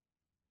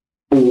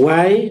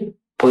y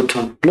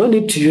bottom. No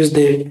need to use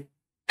the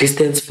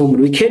distance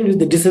formula. We can use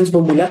the distance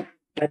formula,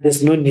 but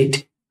there's no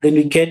need. Then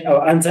we get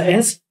our answer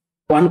as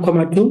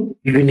 1,2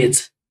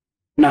 units.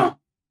 Now,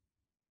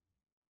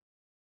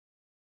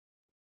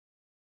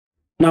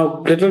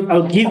 I'll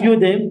give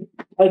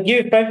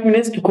you 5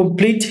 minutes to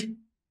complete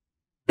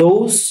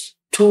those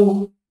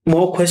 2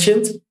 more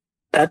questions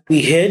that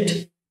we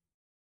had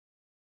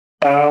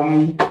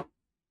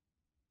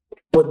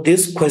for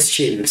this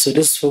question. So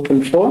this is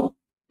 4.4,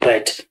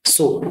 right?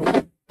 So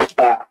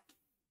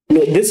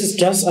this is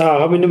just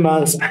how many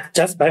marks?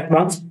 Just 5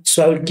 marks.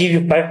 So I will give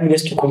you 5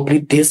 minutes to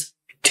complete these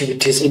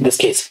activities in this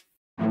case.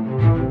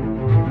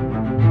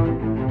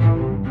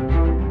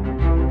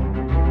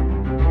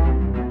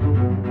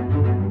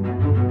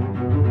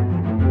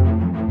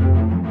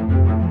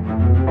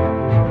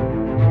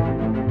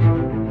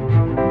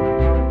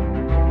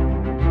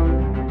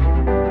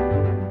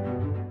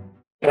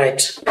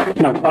 Right.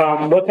 Now,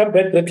 welcome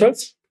back,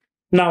 graduates.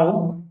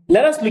 Now,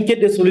 let us look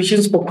at the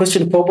solutions for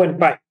question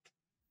 4.5.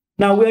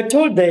 Now, we are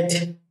told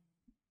that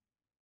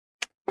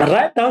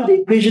write down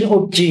the equation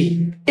of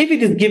g if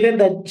it is given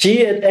that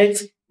g at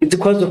x is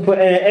equal to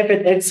f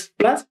at x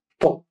plus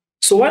 4.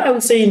 So what I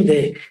was saying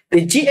there,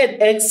 the g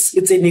at x,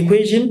 it's an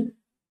equation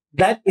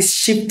that is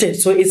shifted.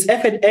 So it's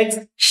f at x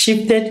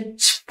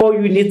shifted 4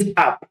 units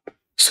up.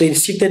 So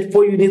it's shifted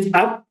 4 units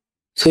up.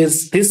 So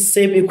it's this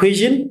same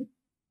equation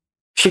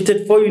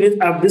shifted 4 units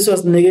up. This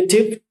was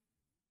negative.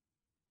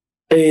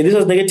 This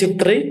was negative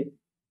 3.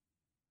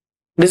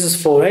 This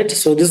is 4, right?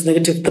 So this is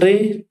negative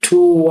 3,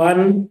 2,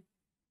 1,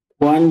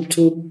 1,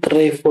 2,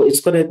 3, 4. It's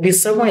going to be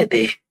somewhere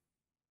there.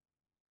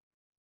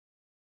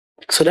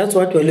 So that's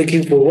what we're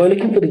looking for. We're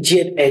looking for the g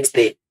at x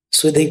there.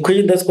 So the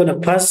equation that's going to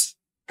pass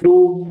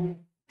through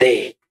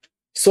there.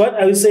 So what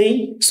are we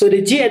saying? So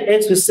the g at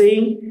x, we're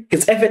saying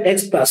is f at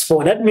x plus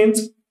 4. That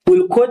means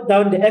we'll quote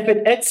down the f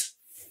at x.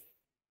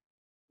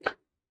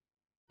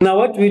 Now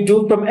what we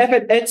do from f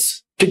at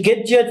x to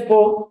get g at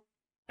 4,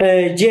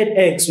 g at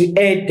x, we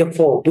add the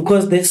 4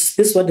 because this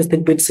is what the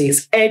statement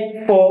says.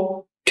 Add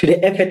 4 to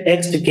the f at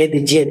x to get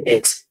the g at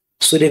x.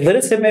 So the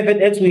very same f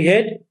at x we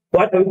had,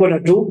 what are we going to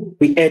do?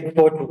 We add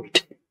 4 to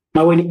it.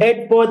 Now when you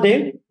add 4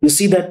 there, you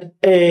see that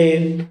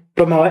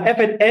from our f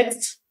at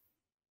x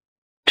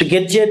to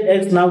get g at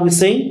x, now we're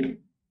saying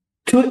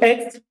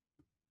 2x,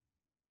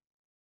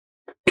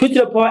 2 to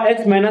the power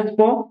x minus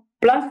 4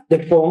 plus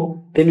the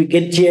 4, then we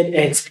get g at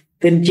x.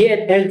 Then g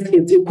at x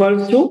is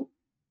equal to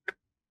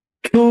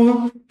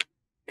 2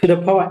 to the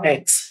power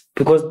x,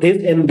 because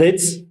this and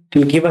this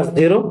will give us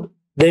 0.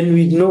 Then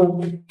we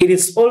know it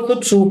is also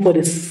true for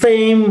the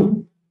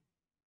same.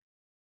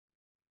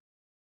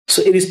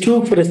 So it is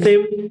true for the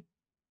same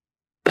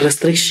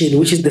restriction,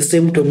 which is the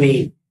same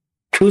domain.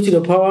 2 to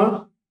the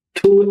power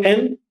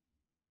 2n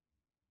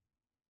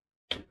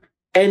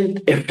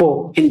and a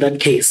 4 in that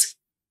case.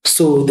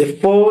 So the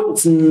 4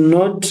 is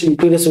not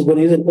included, so we're going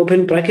to use an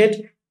open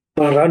bracket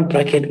or a round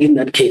bracket in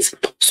that case.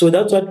 So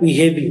that's what we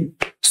have here.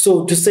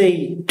 So to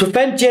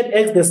find g at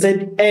x, they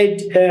said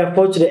add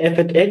 4 to the f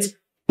at x.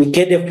 We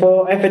get the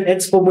 4 f at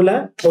x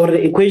formula or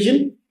the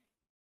equation.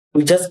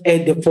 We just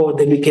add the 4,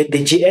 then we get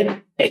the g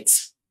at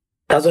x.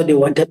 That's what they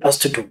wanted us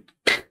to do.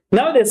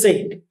 Now they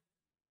said,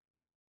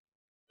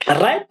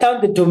 write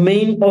down the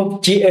domain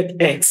of g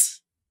at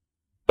x.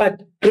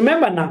 But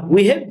remember now,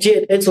 we have g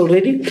at x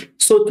already.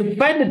 So to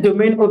find the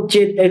domain of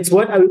g at x,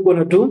 what are we going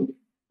to do?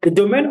 The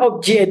domain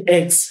of g at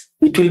x,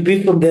 it will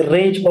be from the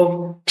range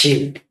of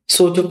g.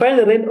 So to find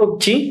the range of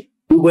g,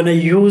 we're going to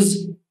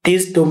use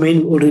this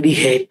domain we already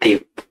had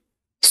there.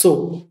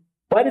 So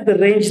what is the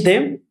range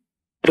then?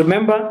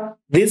 Remember,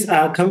 these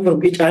are coming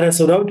from each other.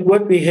 So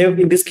what we have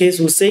in this case,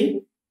 we'll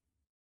say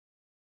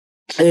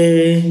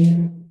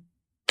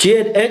g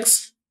at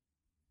x,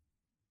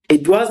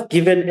 it was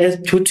given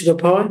as 2 to the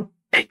power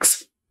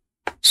x.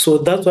 So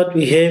that's what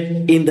we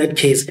have in that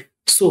case.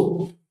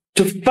 So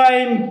to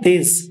find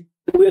this,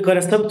 we're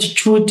going to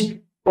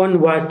substitute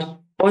on what?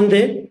 On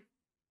the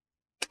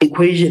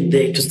equation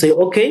there to say,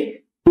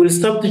 okay, we'll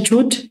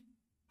substitute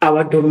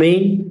our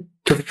domain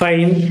to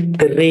find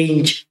the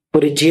range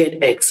for the g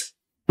at x.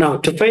 Now,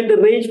 to find the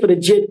range for the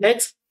g at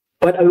x,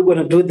 what are we going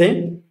to do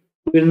then?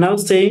 We'll now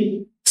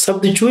say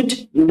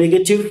substitute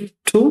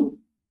 -2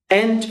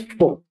 and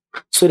 4.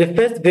 So the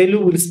first value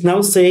will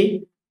now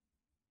say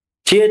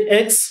g at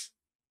x,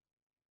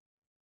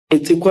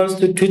 it's equals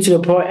to 2 to the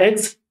power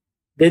x.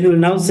 Then we'll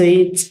now say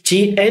it's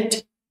g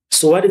at,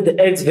 so what is the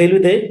x value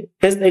there?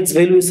 First x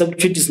value we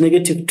substitute is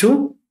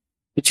 -2,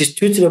 which is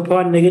 2 to the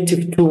power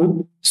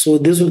 -2. So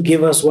this will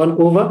give us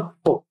 1/4.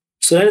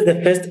 So that is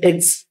the first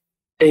x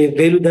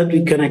value that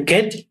we're going to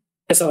get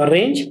as our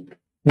range.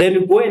 Then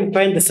we go and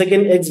find the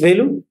second x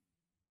value.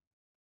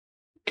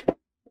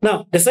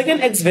 Now, the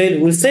second x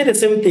value will say the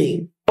same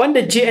thing. On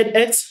the g at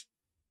x,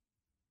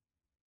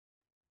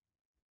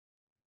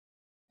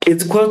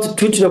 it's equal to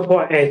 2 to the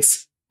power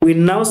x. We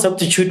now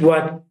substitute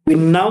what? We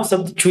now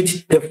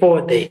substitute the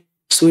 4 there.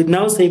 So we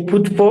now say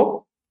put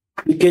 4,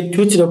 we get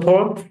 2 to the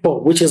power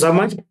 4, which is how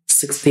much?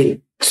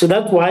 16. So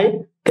that's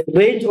why the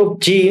range of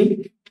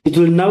g, it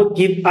will now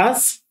give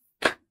us,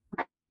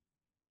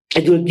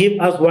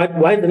 what?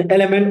 Y is an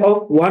element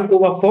of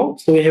 1/4.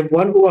 So we have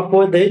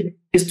 1/4 there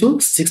is to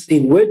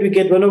 16. Where do we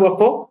get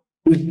 1/4?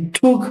 We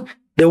took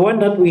the one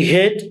that we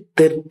had,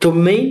 the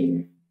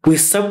domain, we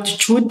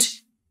substitute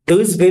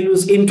those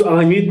values into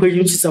our new equation,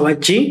 which is our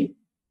g,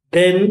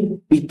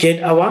 then we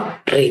get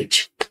our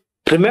range.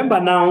 Remember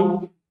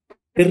now,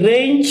 the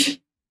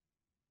range,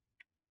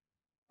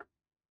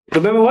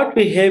 remember what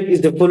we have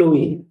is the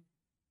following.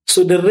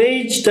 So the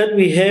range that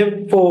we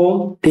have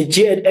for the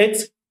g at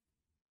x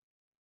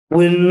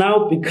will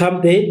now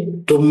become the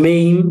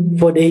domain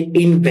for the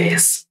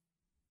inverse.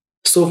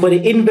 So for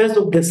the inverse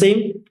of the same,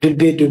 it will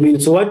be a domain.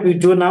 So what we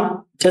do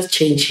now, just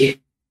change here.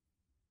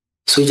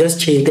 So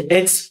just change the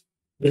x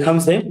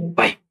becomes the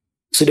y.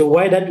 So the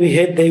y that we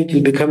had there, it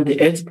will become the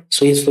x.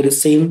 So it's for the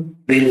same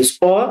values.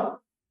 Or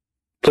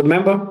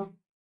remember,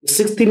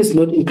 16 is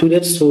not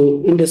included.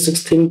 So in the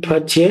 16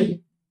 part here,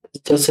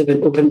 just have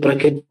an open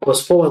bracket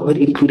because 4 was not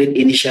included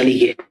initially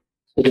here.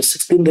 So the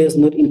 16 there is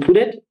not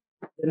included.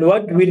 And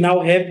what we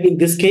now have in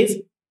this case,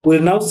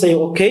 we'll now say,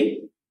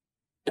 okay,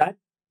 that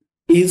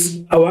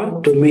is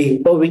our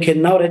domain. Or we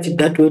can now write it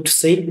that way to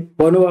say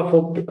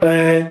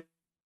 1/4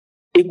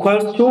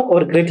 equals to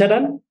or greater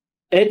than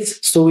x.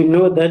 So we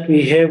know that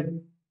we have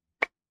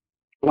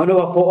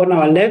 1/4 on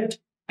our left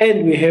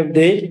and we have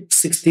the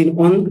 16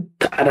 on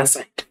the other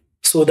side.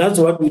 So that's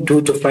what we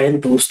do to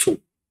find those two.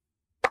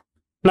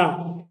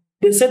 Now,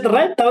 they said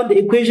write down the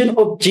equation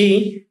of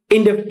g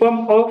in the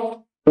form of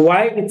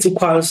y is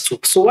equals to.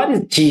 So what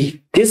is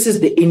g? This is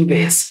the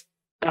inverse.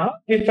 Now, how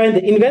do we find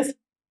the inverse?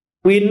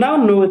 We now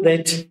know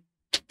that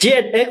g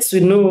at x, we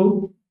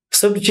know,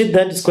 substitute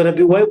that is going to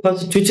be y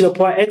equals to 2 to the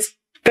power x.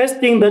 First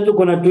thing that you're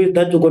going to do is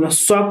that you're going to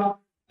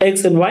swap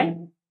x and y.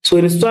 So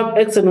when you swap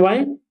x and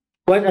y,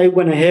 what are you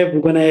going to have?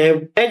 We're going to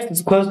have x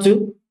is equals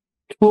to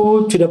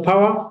 2 to the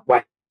power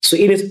y. So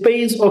in the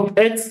space of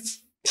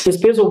x, in the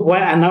space of y,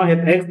 I now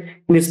have x.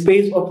 In the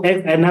space of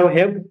x, I now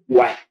have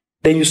y.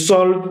 Then you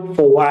solve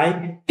for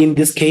y in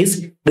this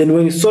case. Then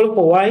when you solve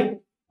for y,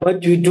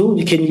 what you do,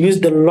 you can use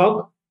the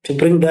log to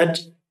bring that,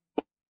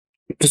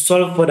 to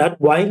solve for that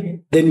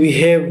y. Then we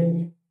have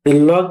the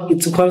log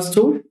is equals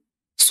to.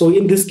 So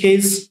in this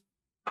case,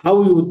 how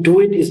we would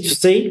do it is to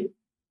say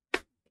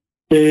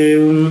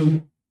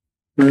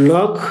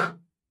log,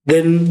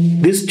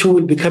 then this 2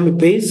 will become a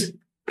base,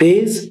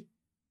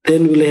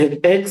 then we'll have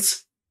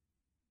x,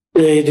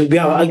 it will be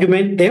our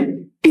argument,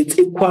 then it's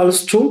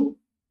equals to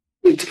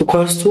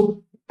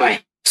y.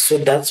 So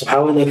that's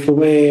how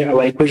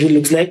our equation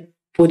looks like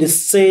for the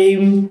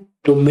same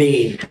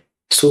domain.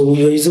 So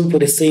we are using for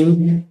the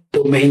same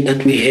domain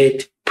that we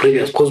had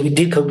previous, because we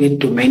did calculate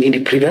domain in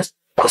the previous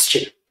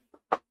question.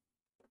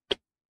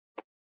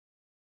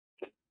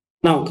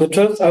 Now,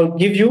 controls, I'll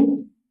give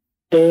you,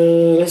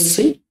 let's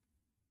see.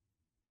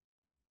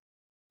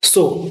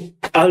 So,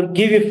 I'll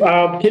give you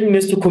 10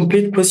 minutes to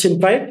complete question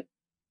 5.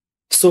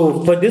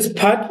 So, for this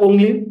part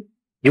only,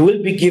 you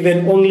will be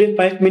given only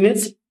 5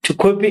 minutes to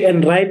copy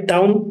and write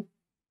down,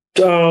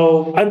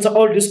 to answer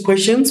all these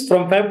questions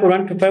from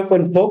 5.1 to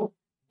 5.4.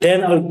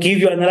 Then I'll give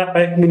you another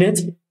 5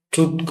 minutes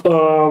to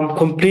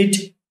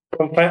complete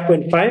from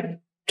 5.5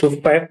 to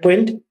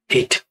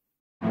 5.8.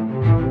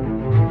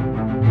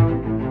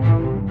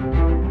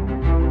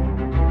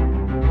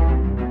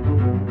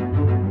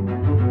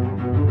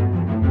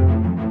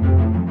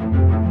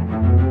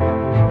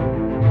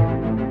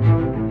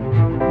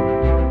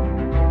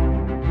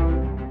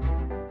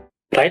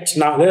 Right,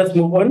 now let us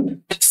move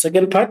on to the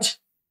second part.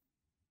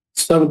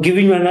 So I'm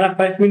giving you another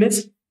 5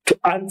 minutes to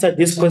answer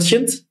these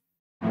questions.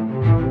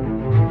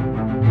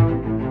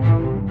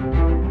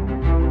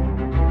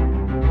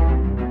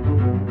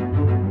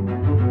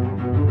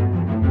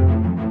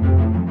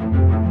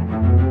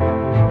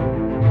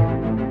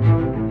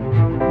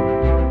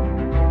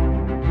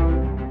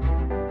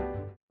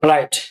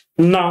 Right,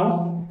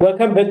 now,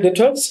 welcome back,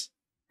 lecturers.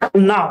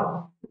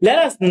 Now, let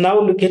us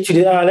look at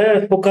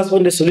let us focus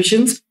on the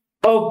solutions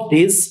of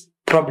this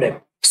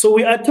problem. So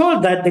we are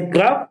told that the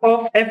graph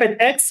of f and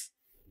x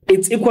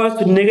is equal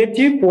to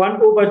negative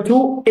 1 over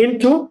 2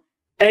 into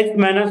x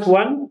minus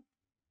 1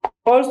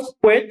 all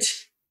squared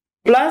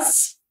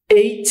plus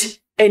 8,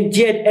 and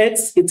g at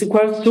x is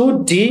equal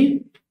to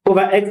d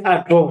over x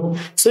are drawn.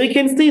 So you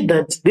can see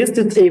that this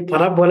is a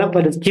parabola,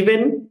 but it's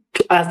given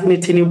to us in a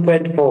turning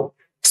point form.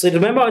 So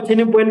remember, our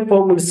turning point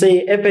form will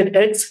say f at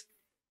x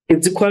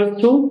is equal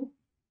to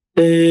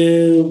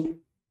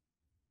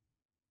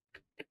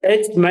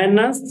x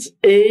minus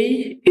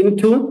a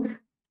into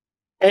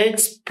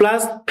x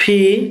plus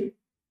p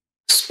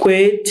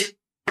squared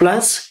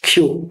plus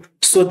q.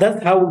 So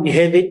that's how we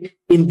have it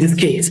in this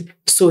case.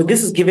 So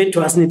this is given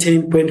to us in a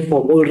turning point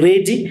form.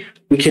 Already,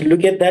 we can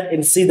look at that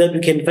and see that we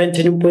can find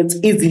turning points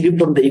easily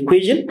from the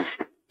equation.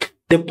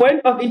 The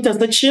point of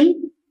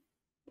intersection,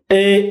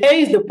 A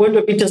is the point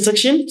of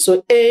intersection.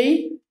 So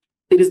A,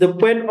 it is the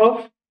point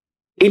of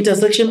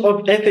intersection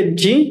of f and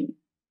g.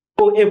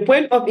 Or a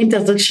point of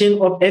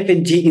intersection of f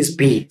and g is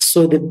B.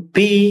 So the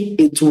B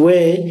is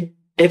where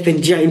f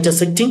and g are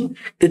intersecting.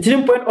 The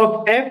turning point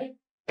of f,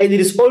 and it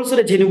is also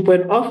the turning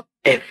point of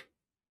f.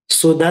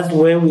 So that's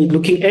where we're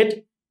looking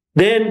at.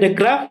 Then the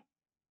graph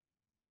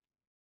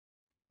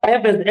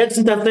f has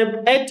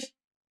x-intercept at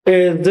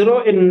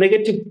 0 and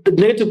negative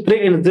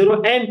 3 and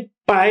 0 and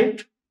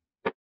 5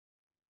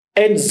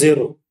 and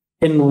 0,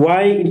 and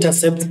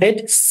y-intercepts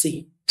at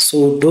c.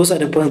 So those are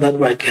the points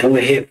that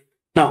we have.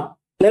 Now,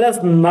 let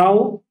us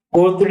now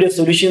go through the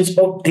solutions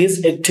of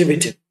this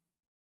activity.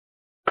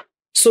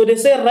 So they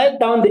say write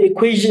down the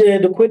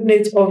equation, the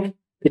coordinates of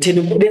the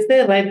turning point. They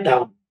say write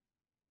down.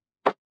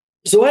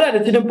 So what are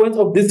the turning points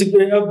of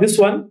this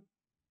one?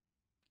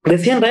 They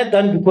say write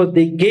down because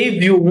they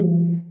gave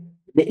you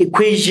the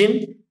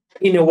equation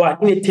in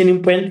a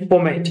turning point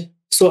format.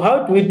 So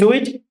how do we do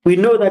it? We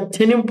know that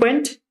turning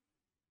point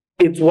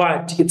is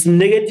what? It's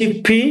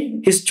negative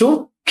p is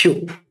to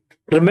q.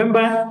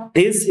 Remember,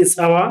 this is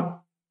our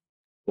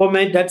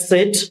format that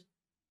said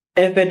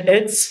f at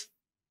x,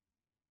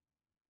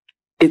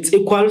 it's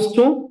equals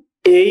to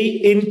a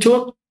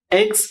into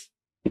x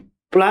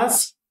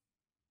plus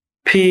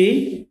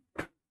p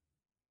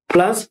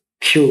plus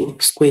q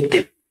squared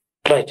them.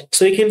 Right.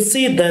 So you can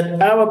see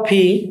that our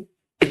p,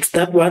 it's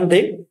that one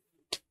there,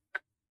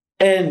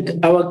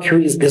 and our q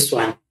is this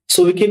one.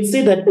 So we can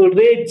see that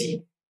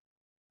already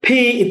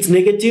p, it's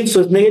negative,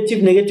 so it's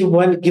negative, negative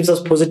 1 gives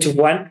us positive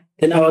 1.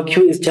 Then our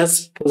q is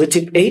just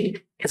positive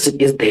 8 as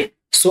it is there.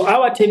 So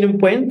our turning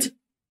point,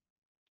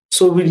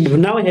 so we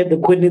now have the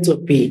coordinates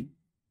of p.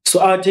 So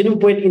our turning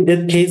point in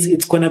that case,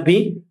 it's going to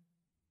be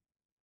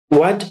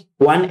what?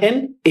 1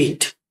 and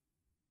 8.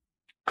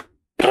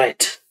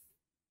 Right.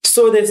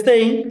 So they're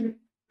saying,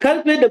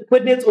 calculate the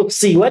coordinates of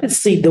c. What is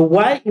c? The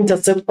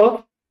y-intercept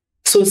of,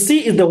 so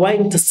c is the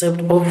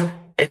y-intercept of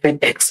f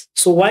and x.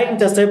 So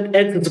y-intercept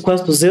x is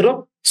equals to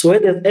 0. So where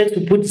there's x,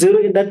 we put 0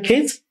 in that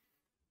case.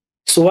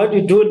 So what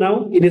we do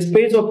now, in the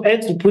space of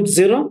x, we put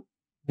 0.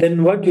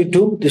 Then what we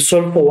do, we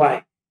solve for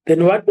y.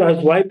 Then what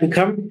does y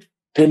become?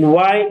 Then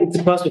y is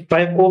equals to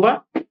 5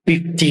 over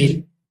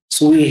 15.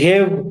 So we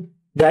have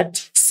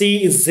that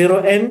c is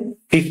 0 and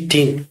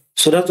 15.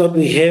 So that's what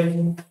we have,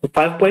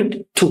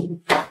 5.2.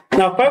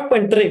 Now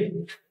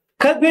 5.3,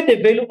 calculate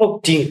the value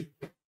of d.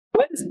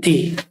 What is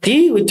d?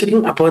 D, we're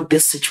talking about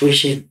this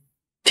situation.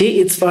 D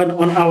is found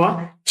on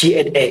our g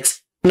at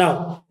x.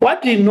 Now,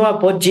 what we know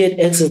about g at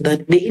x is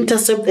that they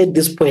intercept at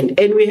this point,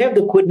 and we have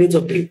the coordinates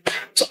of b.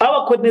 So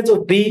our coordinates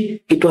of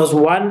b, it was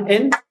 1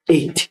 and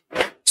 8.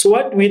 So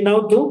what we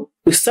now do,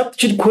 we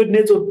substitute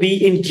coordinates of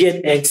b in g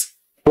at x.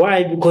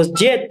 Why? Because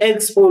g at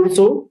x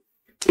also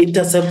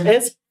intercepts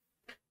s,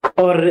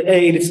 or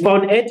it is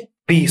found at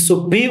b.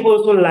 So b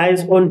also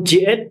lies on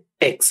g at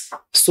x.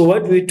 So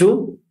what we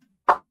do,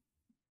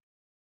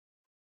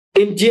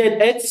 in g at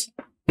x,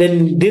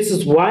 then this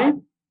is y,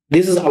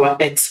 this is our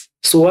x.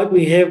 So what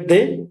we have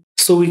there,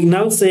 so we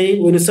now say,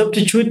 when you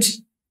substitute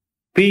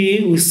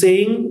b, we're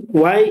saying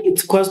y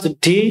is equals to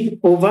d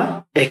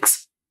over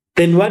x.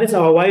 Then what is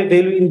our y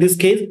value in this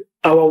case?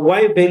 Our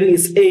y value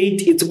is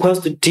 8, it's equals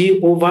to d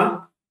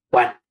over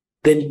 1.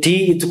 Then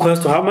d is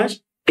equals to how much?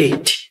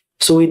 8.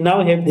 So we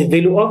now have the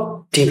value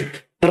of d.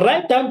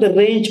 Write down the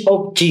range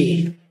of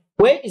g.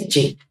 Where is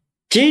g?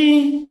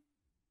 G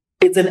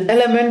is an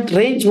element,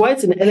 range y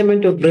is an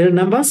element of real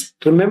numbers,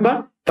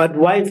 remember? But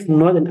y is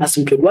not an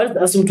asymptote. What is the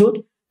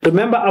asymptote?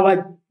 Remember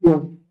our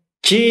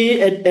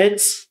g at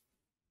x,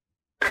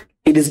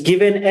 it is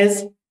given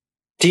as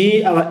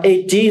d, our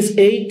d is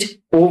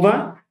 8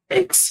 over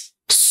x.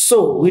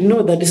 So we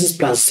know that this is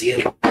plus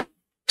 0.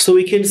 So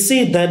we can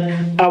see that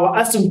our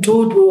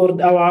asymptote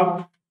or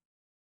our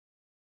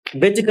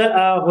vertical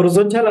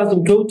horizontal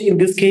asymptote in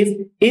this case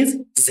is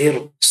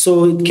 0.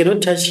 So it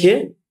cannot touch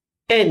here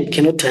and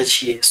cannot touch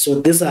here. So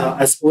these are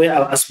where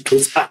our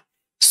asymptotes are.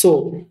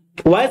 So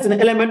y is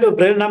an element of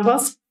real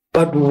numbers,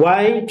 but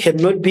y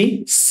cannot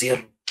be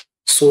 0.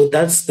 So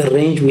that's the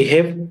range we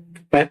have,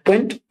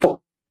 5.4.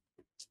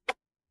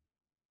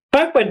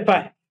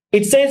 5.5.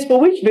 It says for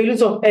which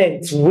values of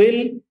x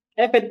will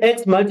f at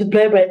x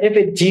multiplied by f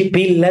at g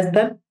be less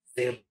than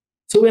 0?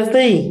 So we are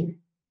saying,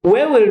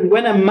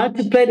 when I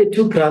multiply the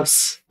two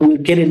graphs, we'll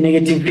get a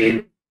negative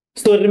value.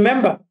 So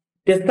remember,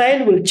 the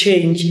sign will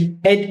change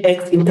at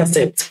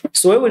x-intercept.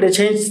 So where will the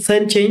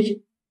sign change?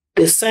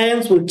 The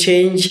signs will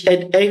change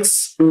at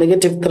x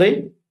negative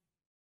 3.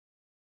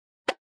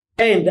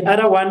 And the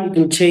other one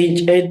will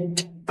change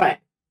at 5.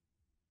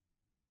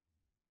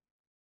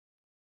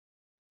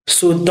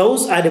 So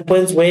those are the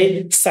points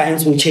where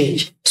signs will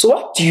change. So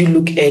what do you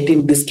look at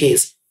in this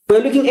case?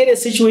 We're looking at a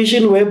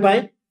situation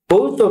whereby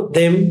both of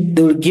them,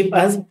 they will give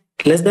us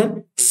less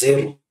than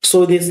 0.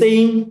 So they're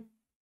saying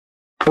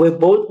where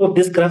both of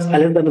these graphs are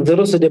less than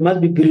 0, so they must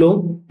be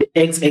below the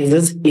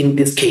x-axis in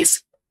this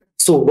case.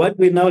 So what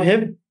we now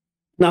have,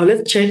 now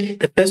let's check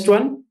the first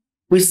one.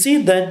 We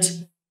see that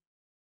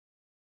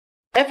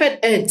f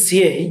at x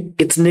here,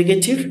 it's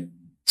negative.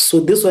 So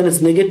this one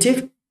is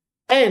negative.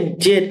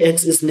 And g at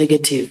x is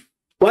negative.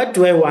 What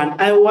do I want?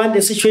 I want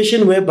a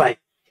situation whereby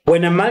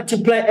when I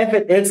multiply f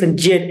at x and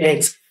g at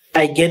x,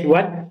 I get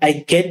what? I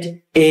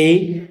get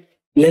a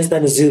less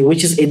than 0,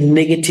 which is a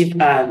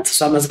negative answer.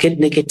 So I must get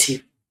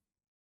negative.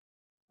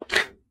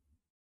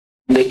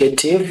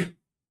 Negative.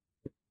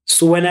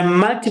 So when I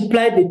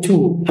multiply the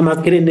two, I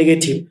must get a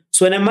negative.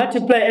 So when I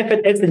multiply f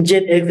at x and g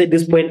at x at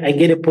this point, I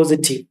get a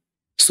positive.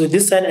 So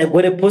this side I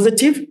got a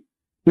positive.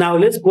 Now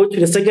let's go to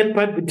the second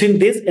part between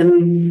this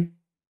and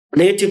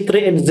negative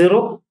 3 and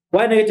 0.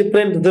 Why negative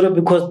 3 and 0?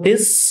 Because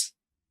this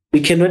we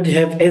cannot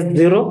have as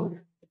 0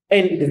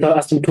 and it is our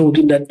asymptote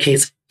in that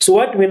case. So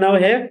what we now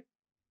have,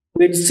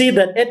 we see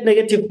that at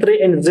negative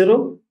 3 and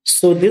 0,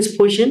 so this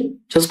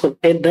portion, just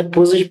add that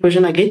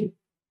portion again.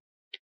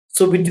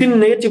 So between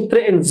negative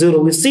 3 and 0,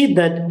 we see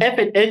that f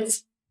at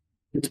x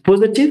is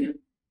positive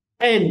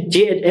and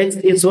g at x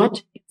is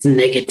what? It's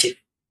negative.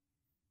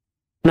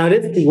 Now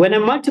let's see, when I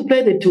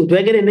multiply the two, do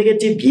I get a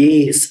negative?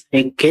 Yes,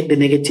 I get the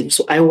negative.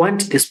 So I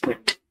want this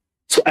point.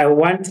 So I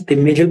want the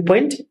middle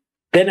point.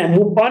 Then I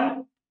move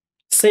on,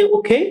 say,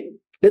 okay,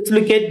 let's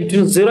look at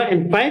between 0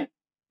 and 5.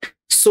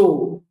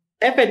 So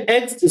f at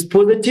x is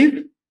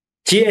positive,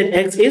 g at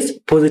x is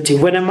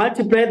positive. When I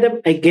multiply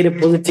them, I get a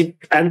positive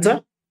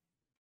answer.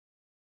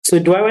 So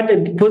do I want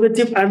a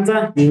positive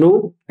answer?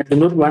 No, I do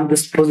not want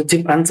this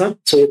positive answer.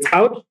 So it's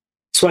out.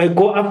 So I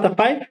go after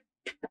 5.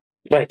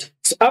 Right.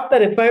 So after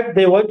the 5,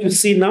 then what you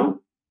see now,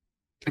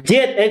 g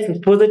at x is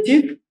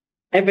positive,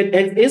 f at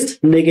x is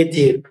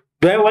negative.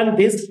 Do I want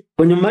this?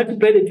 When you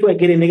multiply the two, I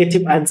get a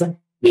negative answer.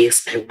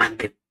 Yes, I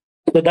want it.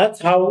 So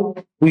that's how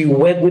we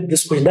work with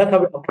this question. That's how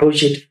we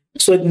approach it.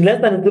 So less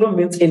than 0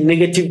 means a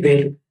negative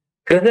value.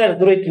 Greater than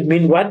 0, it will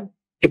mean what?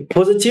 A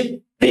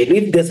positive value.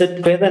 If there's a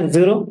greater than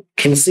 0,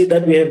 can see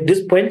that we have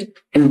this point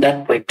and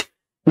that point.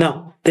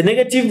 Now, the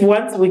negative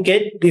ones, we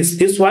get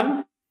this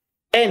one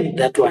and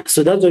that one.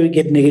 So that's why we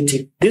get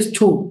negative. These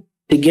two,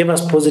 they gave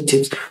us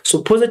positives.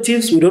 So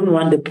positives, we don't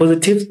want the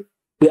positives.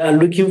 We are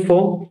looking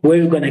for where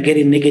we're going to get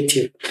a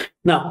negative.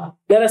 Now,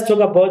 let us talk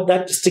about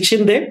that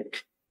distinction there.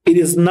 It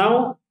is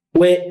now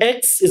where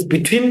x is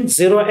between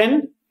 0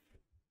 and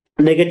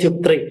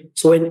negative 3.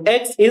 So when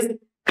x is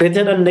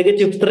greater than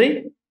negative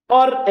 3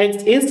 or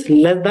x is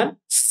less than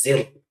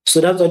 0.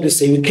 So that's what we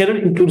say. We cannot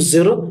include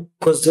 0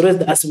 because 0 is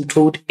the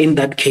asymptote in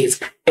that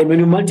case. And when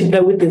you multiply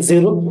with the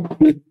 0,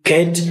 we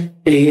get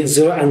a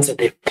 0 answer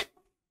there.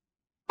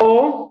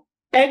 Or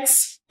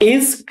x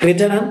is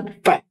greater than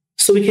 5.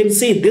 So we can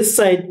see this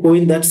side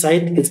going that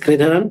side is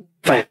greater than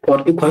 5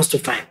 or equals to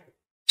 5.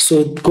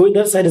 So going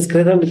that side is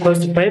greater than or equals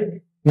to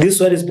 5. This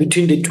one is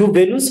between the two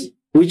values,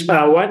 which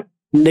are what?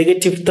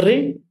 Negative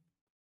 3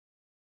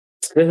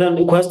 is greater than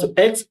or equals to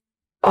x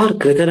or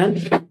greater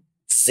than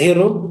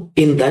 0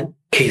 in that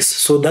case.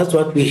 So that's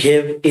what we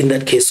have in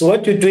that case. So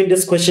what you do in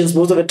these questions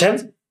most of the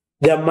times,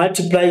 they are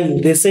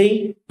multiplying. They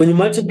say when you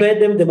multiply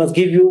them, they must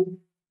give you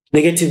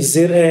negative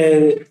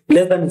 0,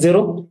 less than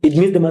 0. It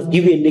means they must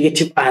give you a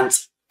negative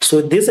answer.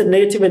 So this and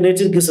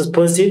negative gives us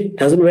positive.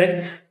 Doesn't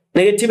work.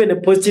 Negative and a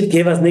positive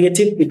gave us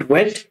negative. It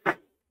worked.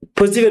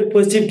 Positive and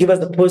positive give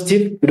us a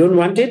positive. We don't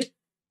want it.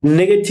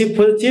 Negative,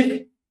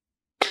 positive,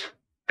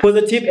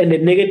 positive, and the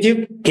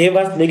negative gave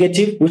us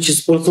negative, which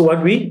is also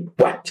what we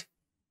want.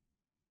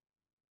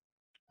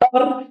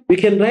 Or we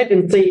can write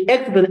and say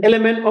x is an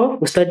element of,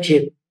 we start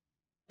here.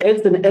 X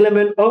is an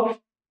element of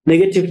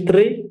negative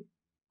 3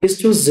 is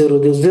to 0.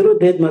 The 0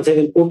 there must have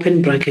an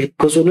open bracket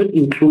because we're not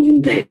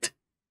including that.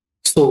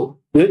 So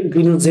we're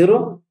including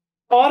 0.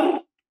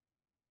 Or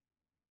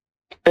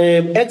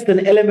x is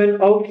an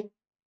element of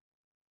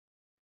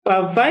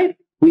 5.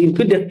 We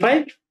include the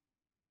 5.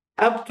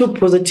 up to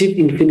positive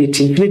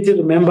infinity. Infinity,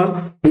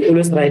 remember, we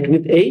always write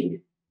with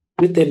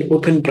an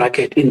open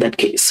bracket in that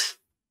case.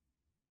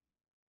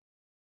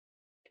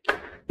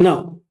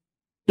 Now,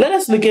 let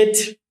us look at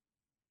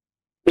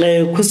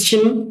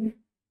question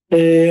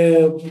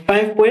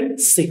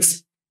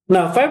 5.6.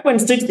 Now,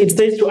 5.6, it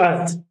says to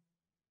us,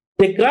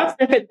 the graph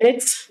f at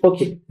x,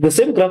 okay, the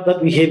same graph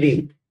that we have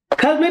here.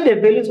 Calculate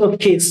the values of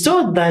k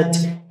so that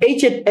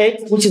h at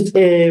x, which is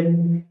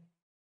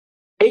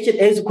h at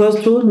x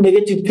equals to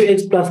negative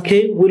 2x plus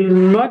k, will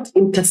not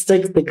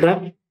intersect the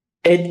graph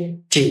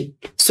at t.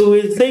 So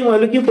we're saying we're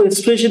looking for a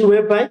situation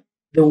whereby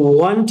they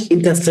won't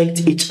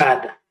intersect each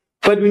other.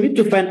 But we need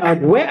to find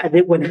out where are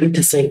they going to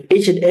intersect,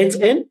 h at x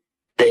and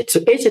that.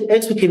 So h at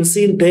x, we can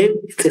see in there,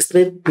 it's a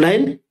straight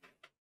line.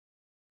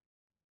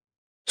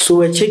 So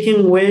we're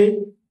checking where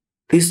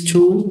these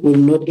two will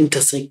not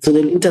intersect. So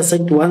they'll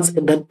intersect once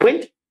at that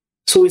point.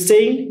 So we're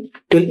saying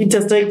they'll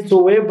intersect,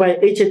 so whereby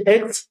h at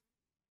x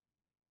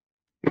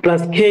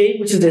plus k,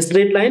 which is a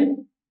straight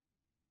line,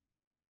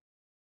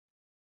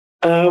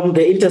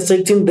 they're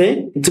intersecting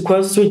there, it's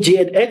equals to g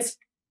at x.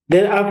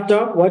 Then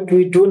after, what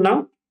we do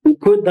now, we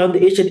put down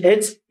the h at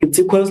x, it's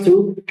equals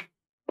to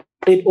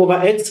 8 over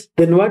x.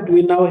 Then what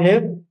we now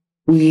have,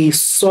 we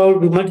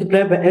solve, we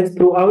multiply by x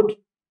throughout.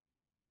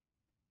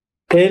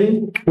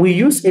 Then we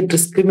use a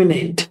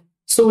discriminant.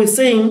 So we're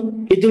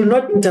saying it will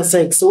not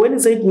intersect. So when you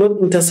say it will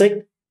not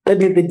intersect, that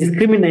means the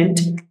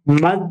discriminant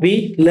must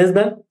be less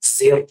than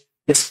 0.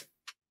 Yes.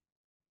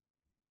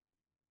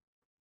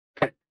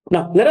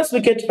 Now, let us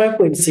look at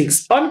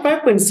 5.6. On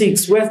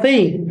 5.6, we're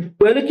saying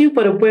we're looking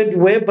for a point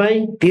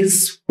whereby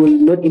this will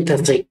not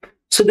intersect.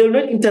 So they will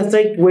not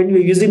intersect when you're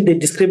using the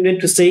discriminant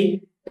to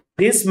say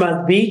this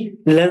must be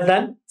less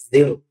than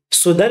 0.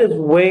 So that is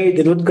where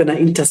they're not going to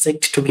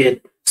intersect together.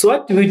 So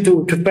what do we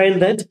do to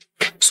find that?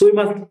 So we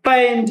must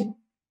find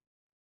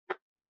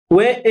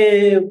where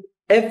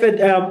f at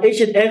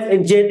h at x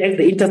and g at x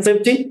are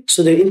intercepting.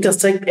 So they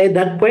intersect at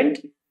that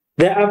point.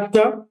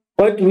 Thereafter,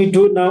 what we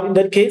do now in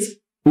that case,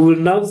 we will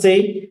now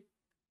say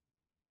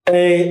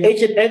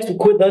h at x, we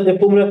code down the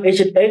formula of h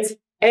at x,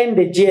 and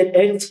the g at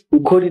x, we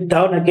code it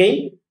down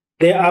again.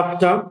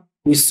 Thereafter,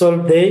 we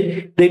solve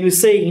there. Then we're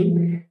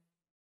saying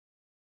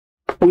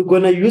we're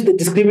going to use the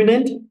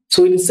discriminant.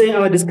 So we're saying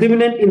our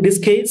discriminant in this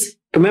case,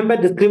 remember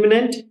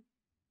discriminant,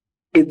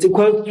 it's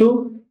equal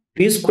to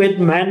b squared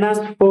minus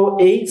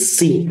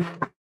 4ac.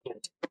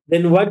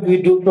 Then what we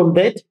do from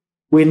that,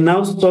 we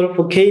now solve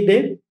for k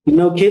there. You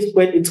know, k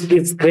squared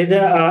it's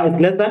greater, it's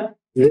less than,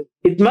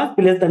 it must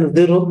be less than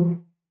 0.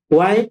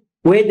 Why?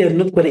 Where they're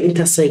not going to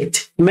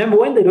intersect. Remember,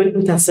 when they don't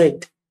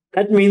intersect,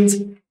 that means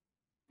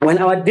when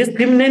our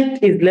discriminant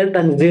is less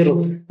than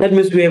 0, that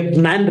means we have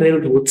non-real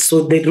roots.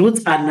 So the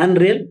roots are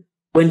non-real.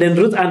 When the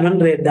roots are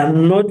non-real,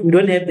 we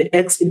don't have the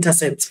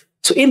x-intercepts.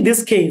 So in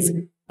this case,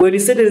 when we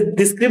say the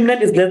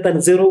discriminant is less than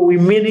 0, we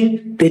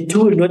meaning the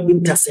two will not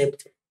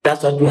intercept.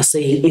 That's what we are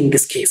saying in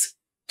this case.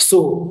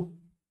 So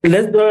the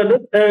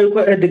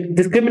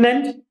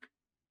discriminant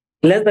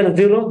less than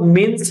 0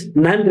 means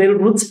non-real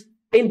roots.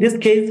 In this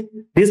case,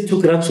 these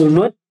two graphs will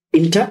not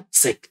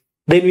intersect.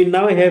 Then we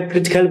now have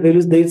critical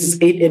values. There is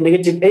 8 and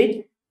negative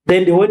 8.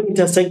 Then they won't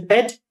intersect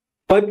at.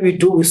 What we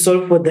do, we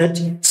solve for that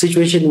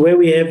situation where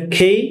we have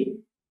k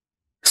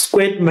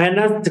squared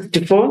minus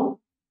 64.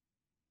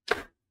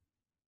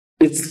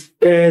 It's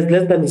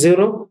less than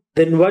 0.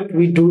 Then what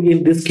we do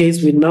in this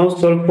case, we now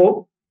solve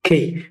for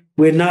k.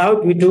 How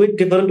do we do it?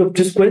 Different of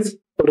two squares,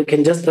 or we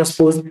can just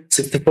transpose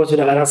 64 to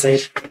the other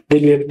side.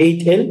 Then we have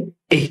 8 and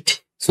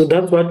 8. So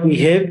that's what we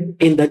have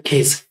in that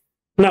case.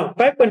 Now,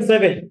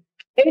 5.7.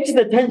 H is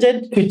the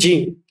tangent to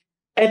G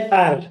at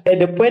R at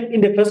the point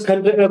in the first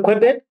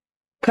quadrant.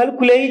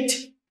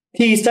 Calculate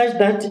T such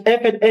that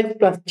f at x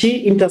plus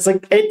T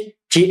intersect at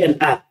G and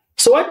R.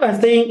 So what we're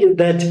saying is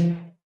that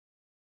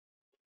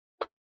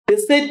they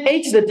said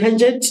H is the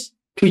tangent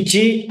to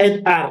G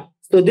at R.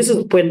 So this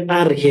is point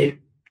R here.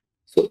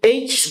 So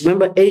H,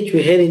 remember H,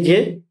 we had it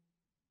here.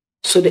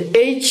 So the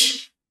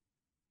H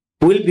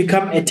will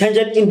become a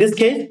tangent in this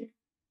case.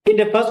 In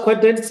the first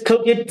quadrant,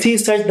 calculate T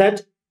such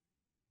that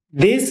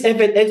this f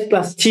at x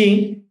plus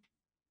T,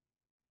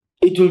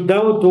 it will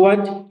down to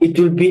what? It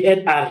will be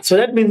at R. So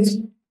that means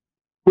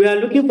we are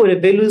looking for the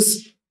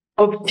values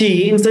of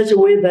T in such a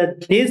way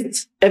that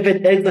this f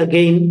at x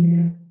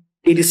again,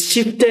 it is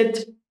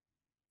shifted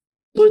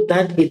so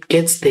that it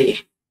gets there.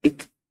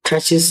 It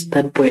touches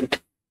that point.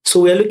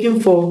 So we are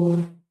looking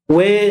for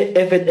where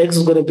f at x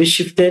is going to be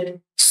shifted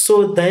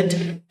so that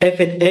f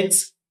at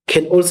x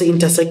can also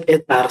intersect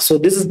at R. So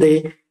this is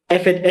the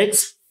f at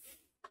x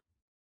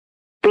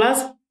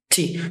plus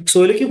T.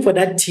 So we're looking for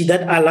that T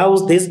that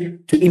allows this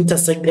to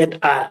intersect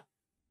at R.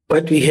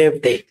 What we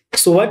have there.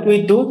 So what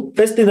we do,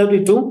 first thing that we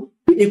do,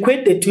 we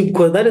equate the two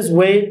because that is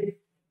where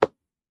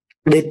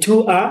the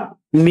two are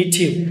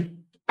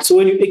meeting. So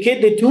when you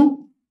equate the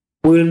two,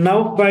 we will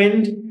now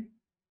find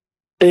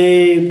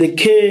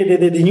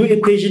the new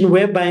equation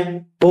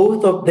whereby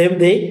both of them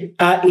they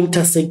are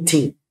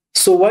intersecting.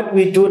 So what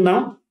we do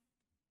now,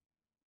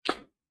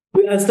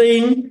 we are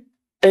saying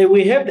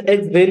we have the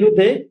x value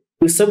there.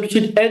 We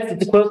substitute x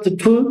is equal to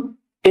 2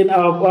 in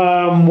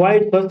our y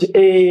equals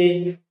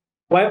to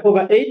y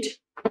over 8.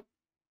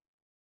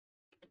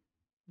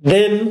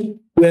 Then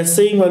we are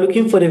saying we're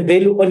looking for the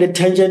value on the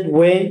tangent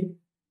where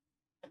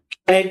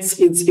x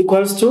is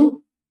equals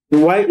to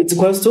y is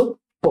equals to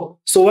 4.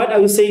 So what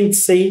are we saying?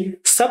 Say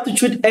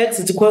substitute x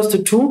is equals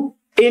to 2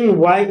 in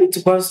y is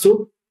equals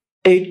to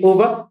 8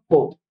 over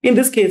 4. In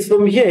this case,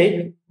 from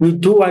here, we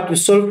do what? We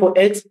solve for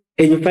x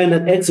and you find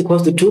that x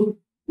equals to 2.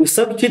 We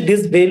substitute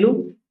this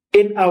value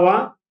in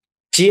our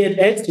g and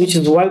x, which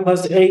is y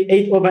equals to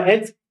 8 over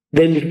x.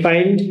 Then we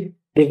find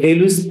the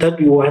values that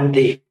we want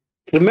there.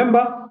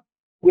 Remember,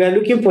 we are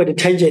looking for the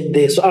tangent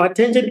there. So our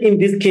tangent in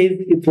this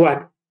case is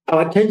what?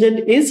 Our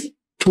tangent is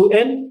 2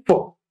 and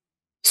 4.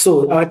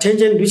 So our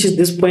tangent, which is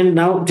this point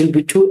now, it will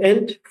be 2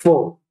 and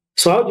 4.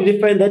 So how do we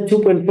find that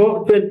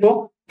 2.4, 2 and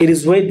 4? It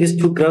is where these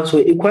two graphs were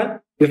equal.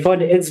 We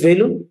found the x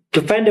value.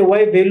 To find the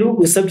y value,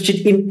 we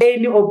substitute in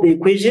any of the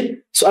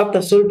equation. So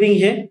after solving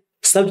here,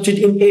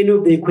 substitute in any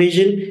of the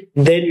equation,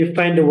 then we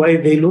find the y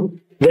value.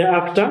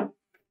 Thereafter,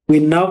 we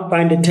now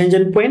find the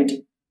tangent point.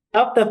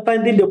 After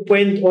finding the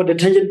point or the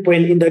tangent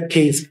point in that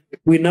case,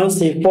 we now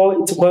say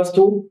 4 is equals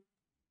to,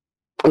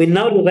 we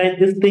now write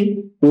this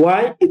thing,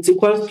 y is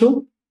equals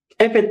to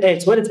f at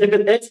x. What is f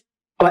at x?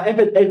 Our f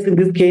at x in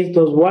this case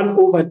was 1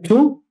 over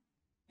 2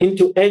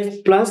 into x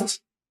plus,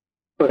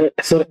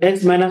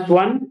 x minus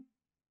 1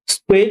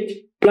 squared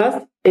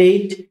plus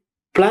 8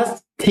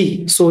 plus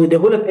t. So the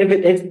whole of f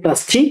at x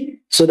plus t.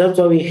 So that's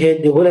why we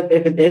had the whole of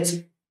f at x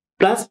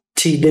plus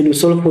t. Then we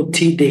solve for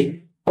t there.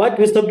 What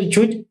we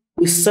substitute?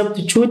 We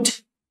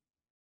substitute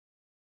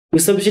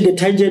the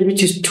tangent,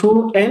 which is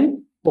 2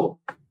 and 4.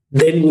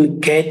 Then we'll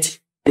get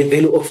the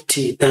value of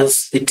t.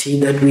 That's the t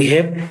that we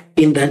have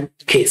in that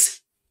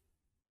case.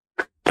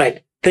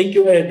 Right. Thank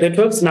you, great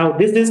folks. Now,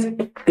 this is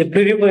the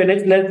preview for the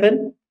next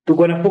lesson. We're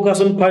going to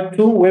focus on part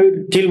 2, where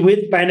we deal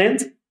with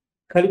finance,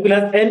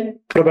 calculus, and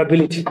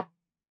probability.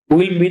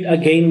 We'll meet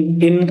again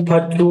in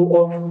part 2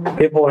 of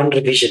paper 1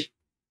 revision.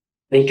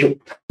 Thank you.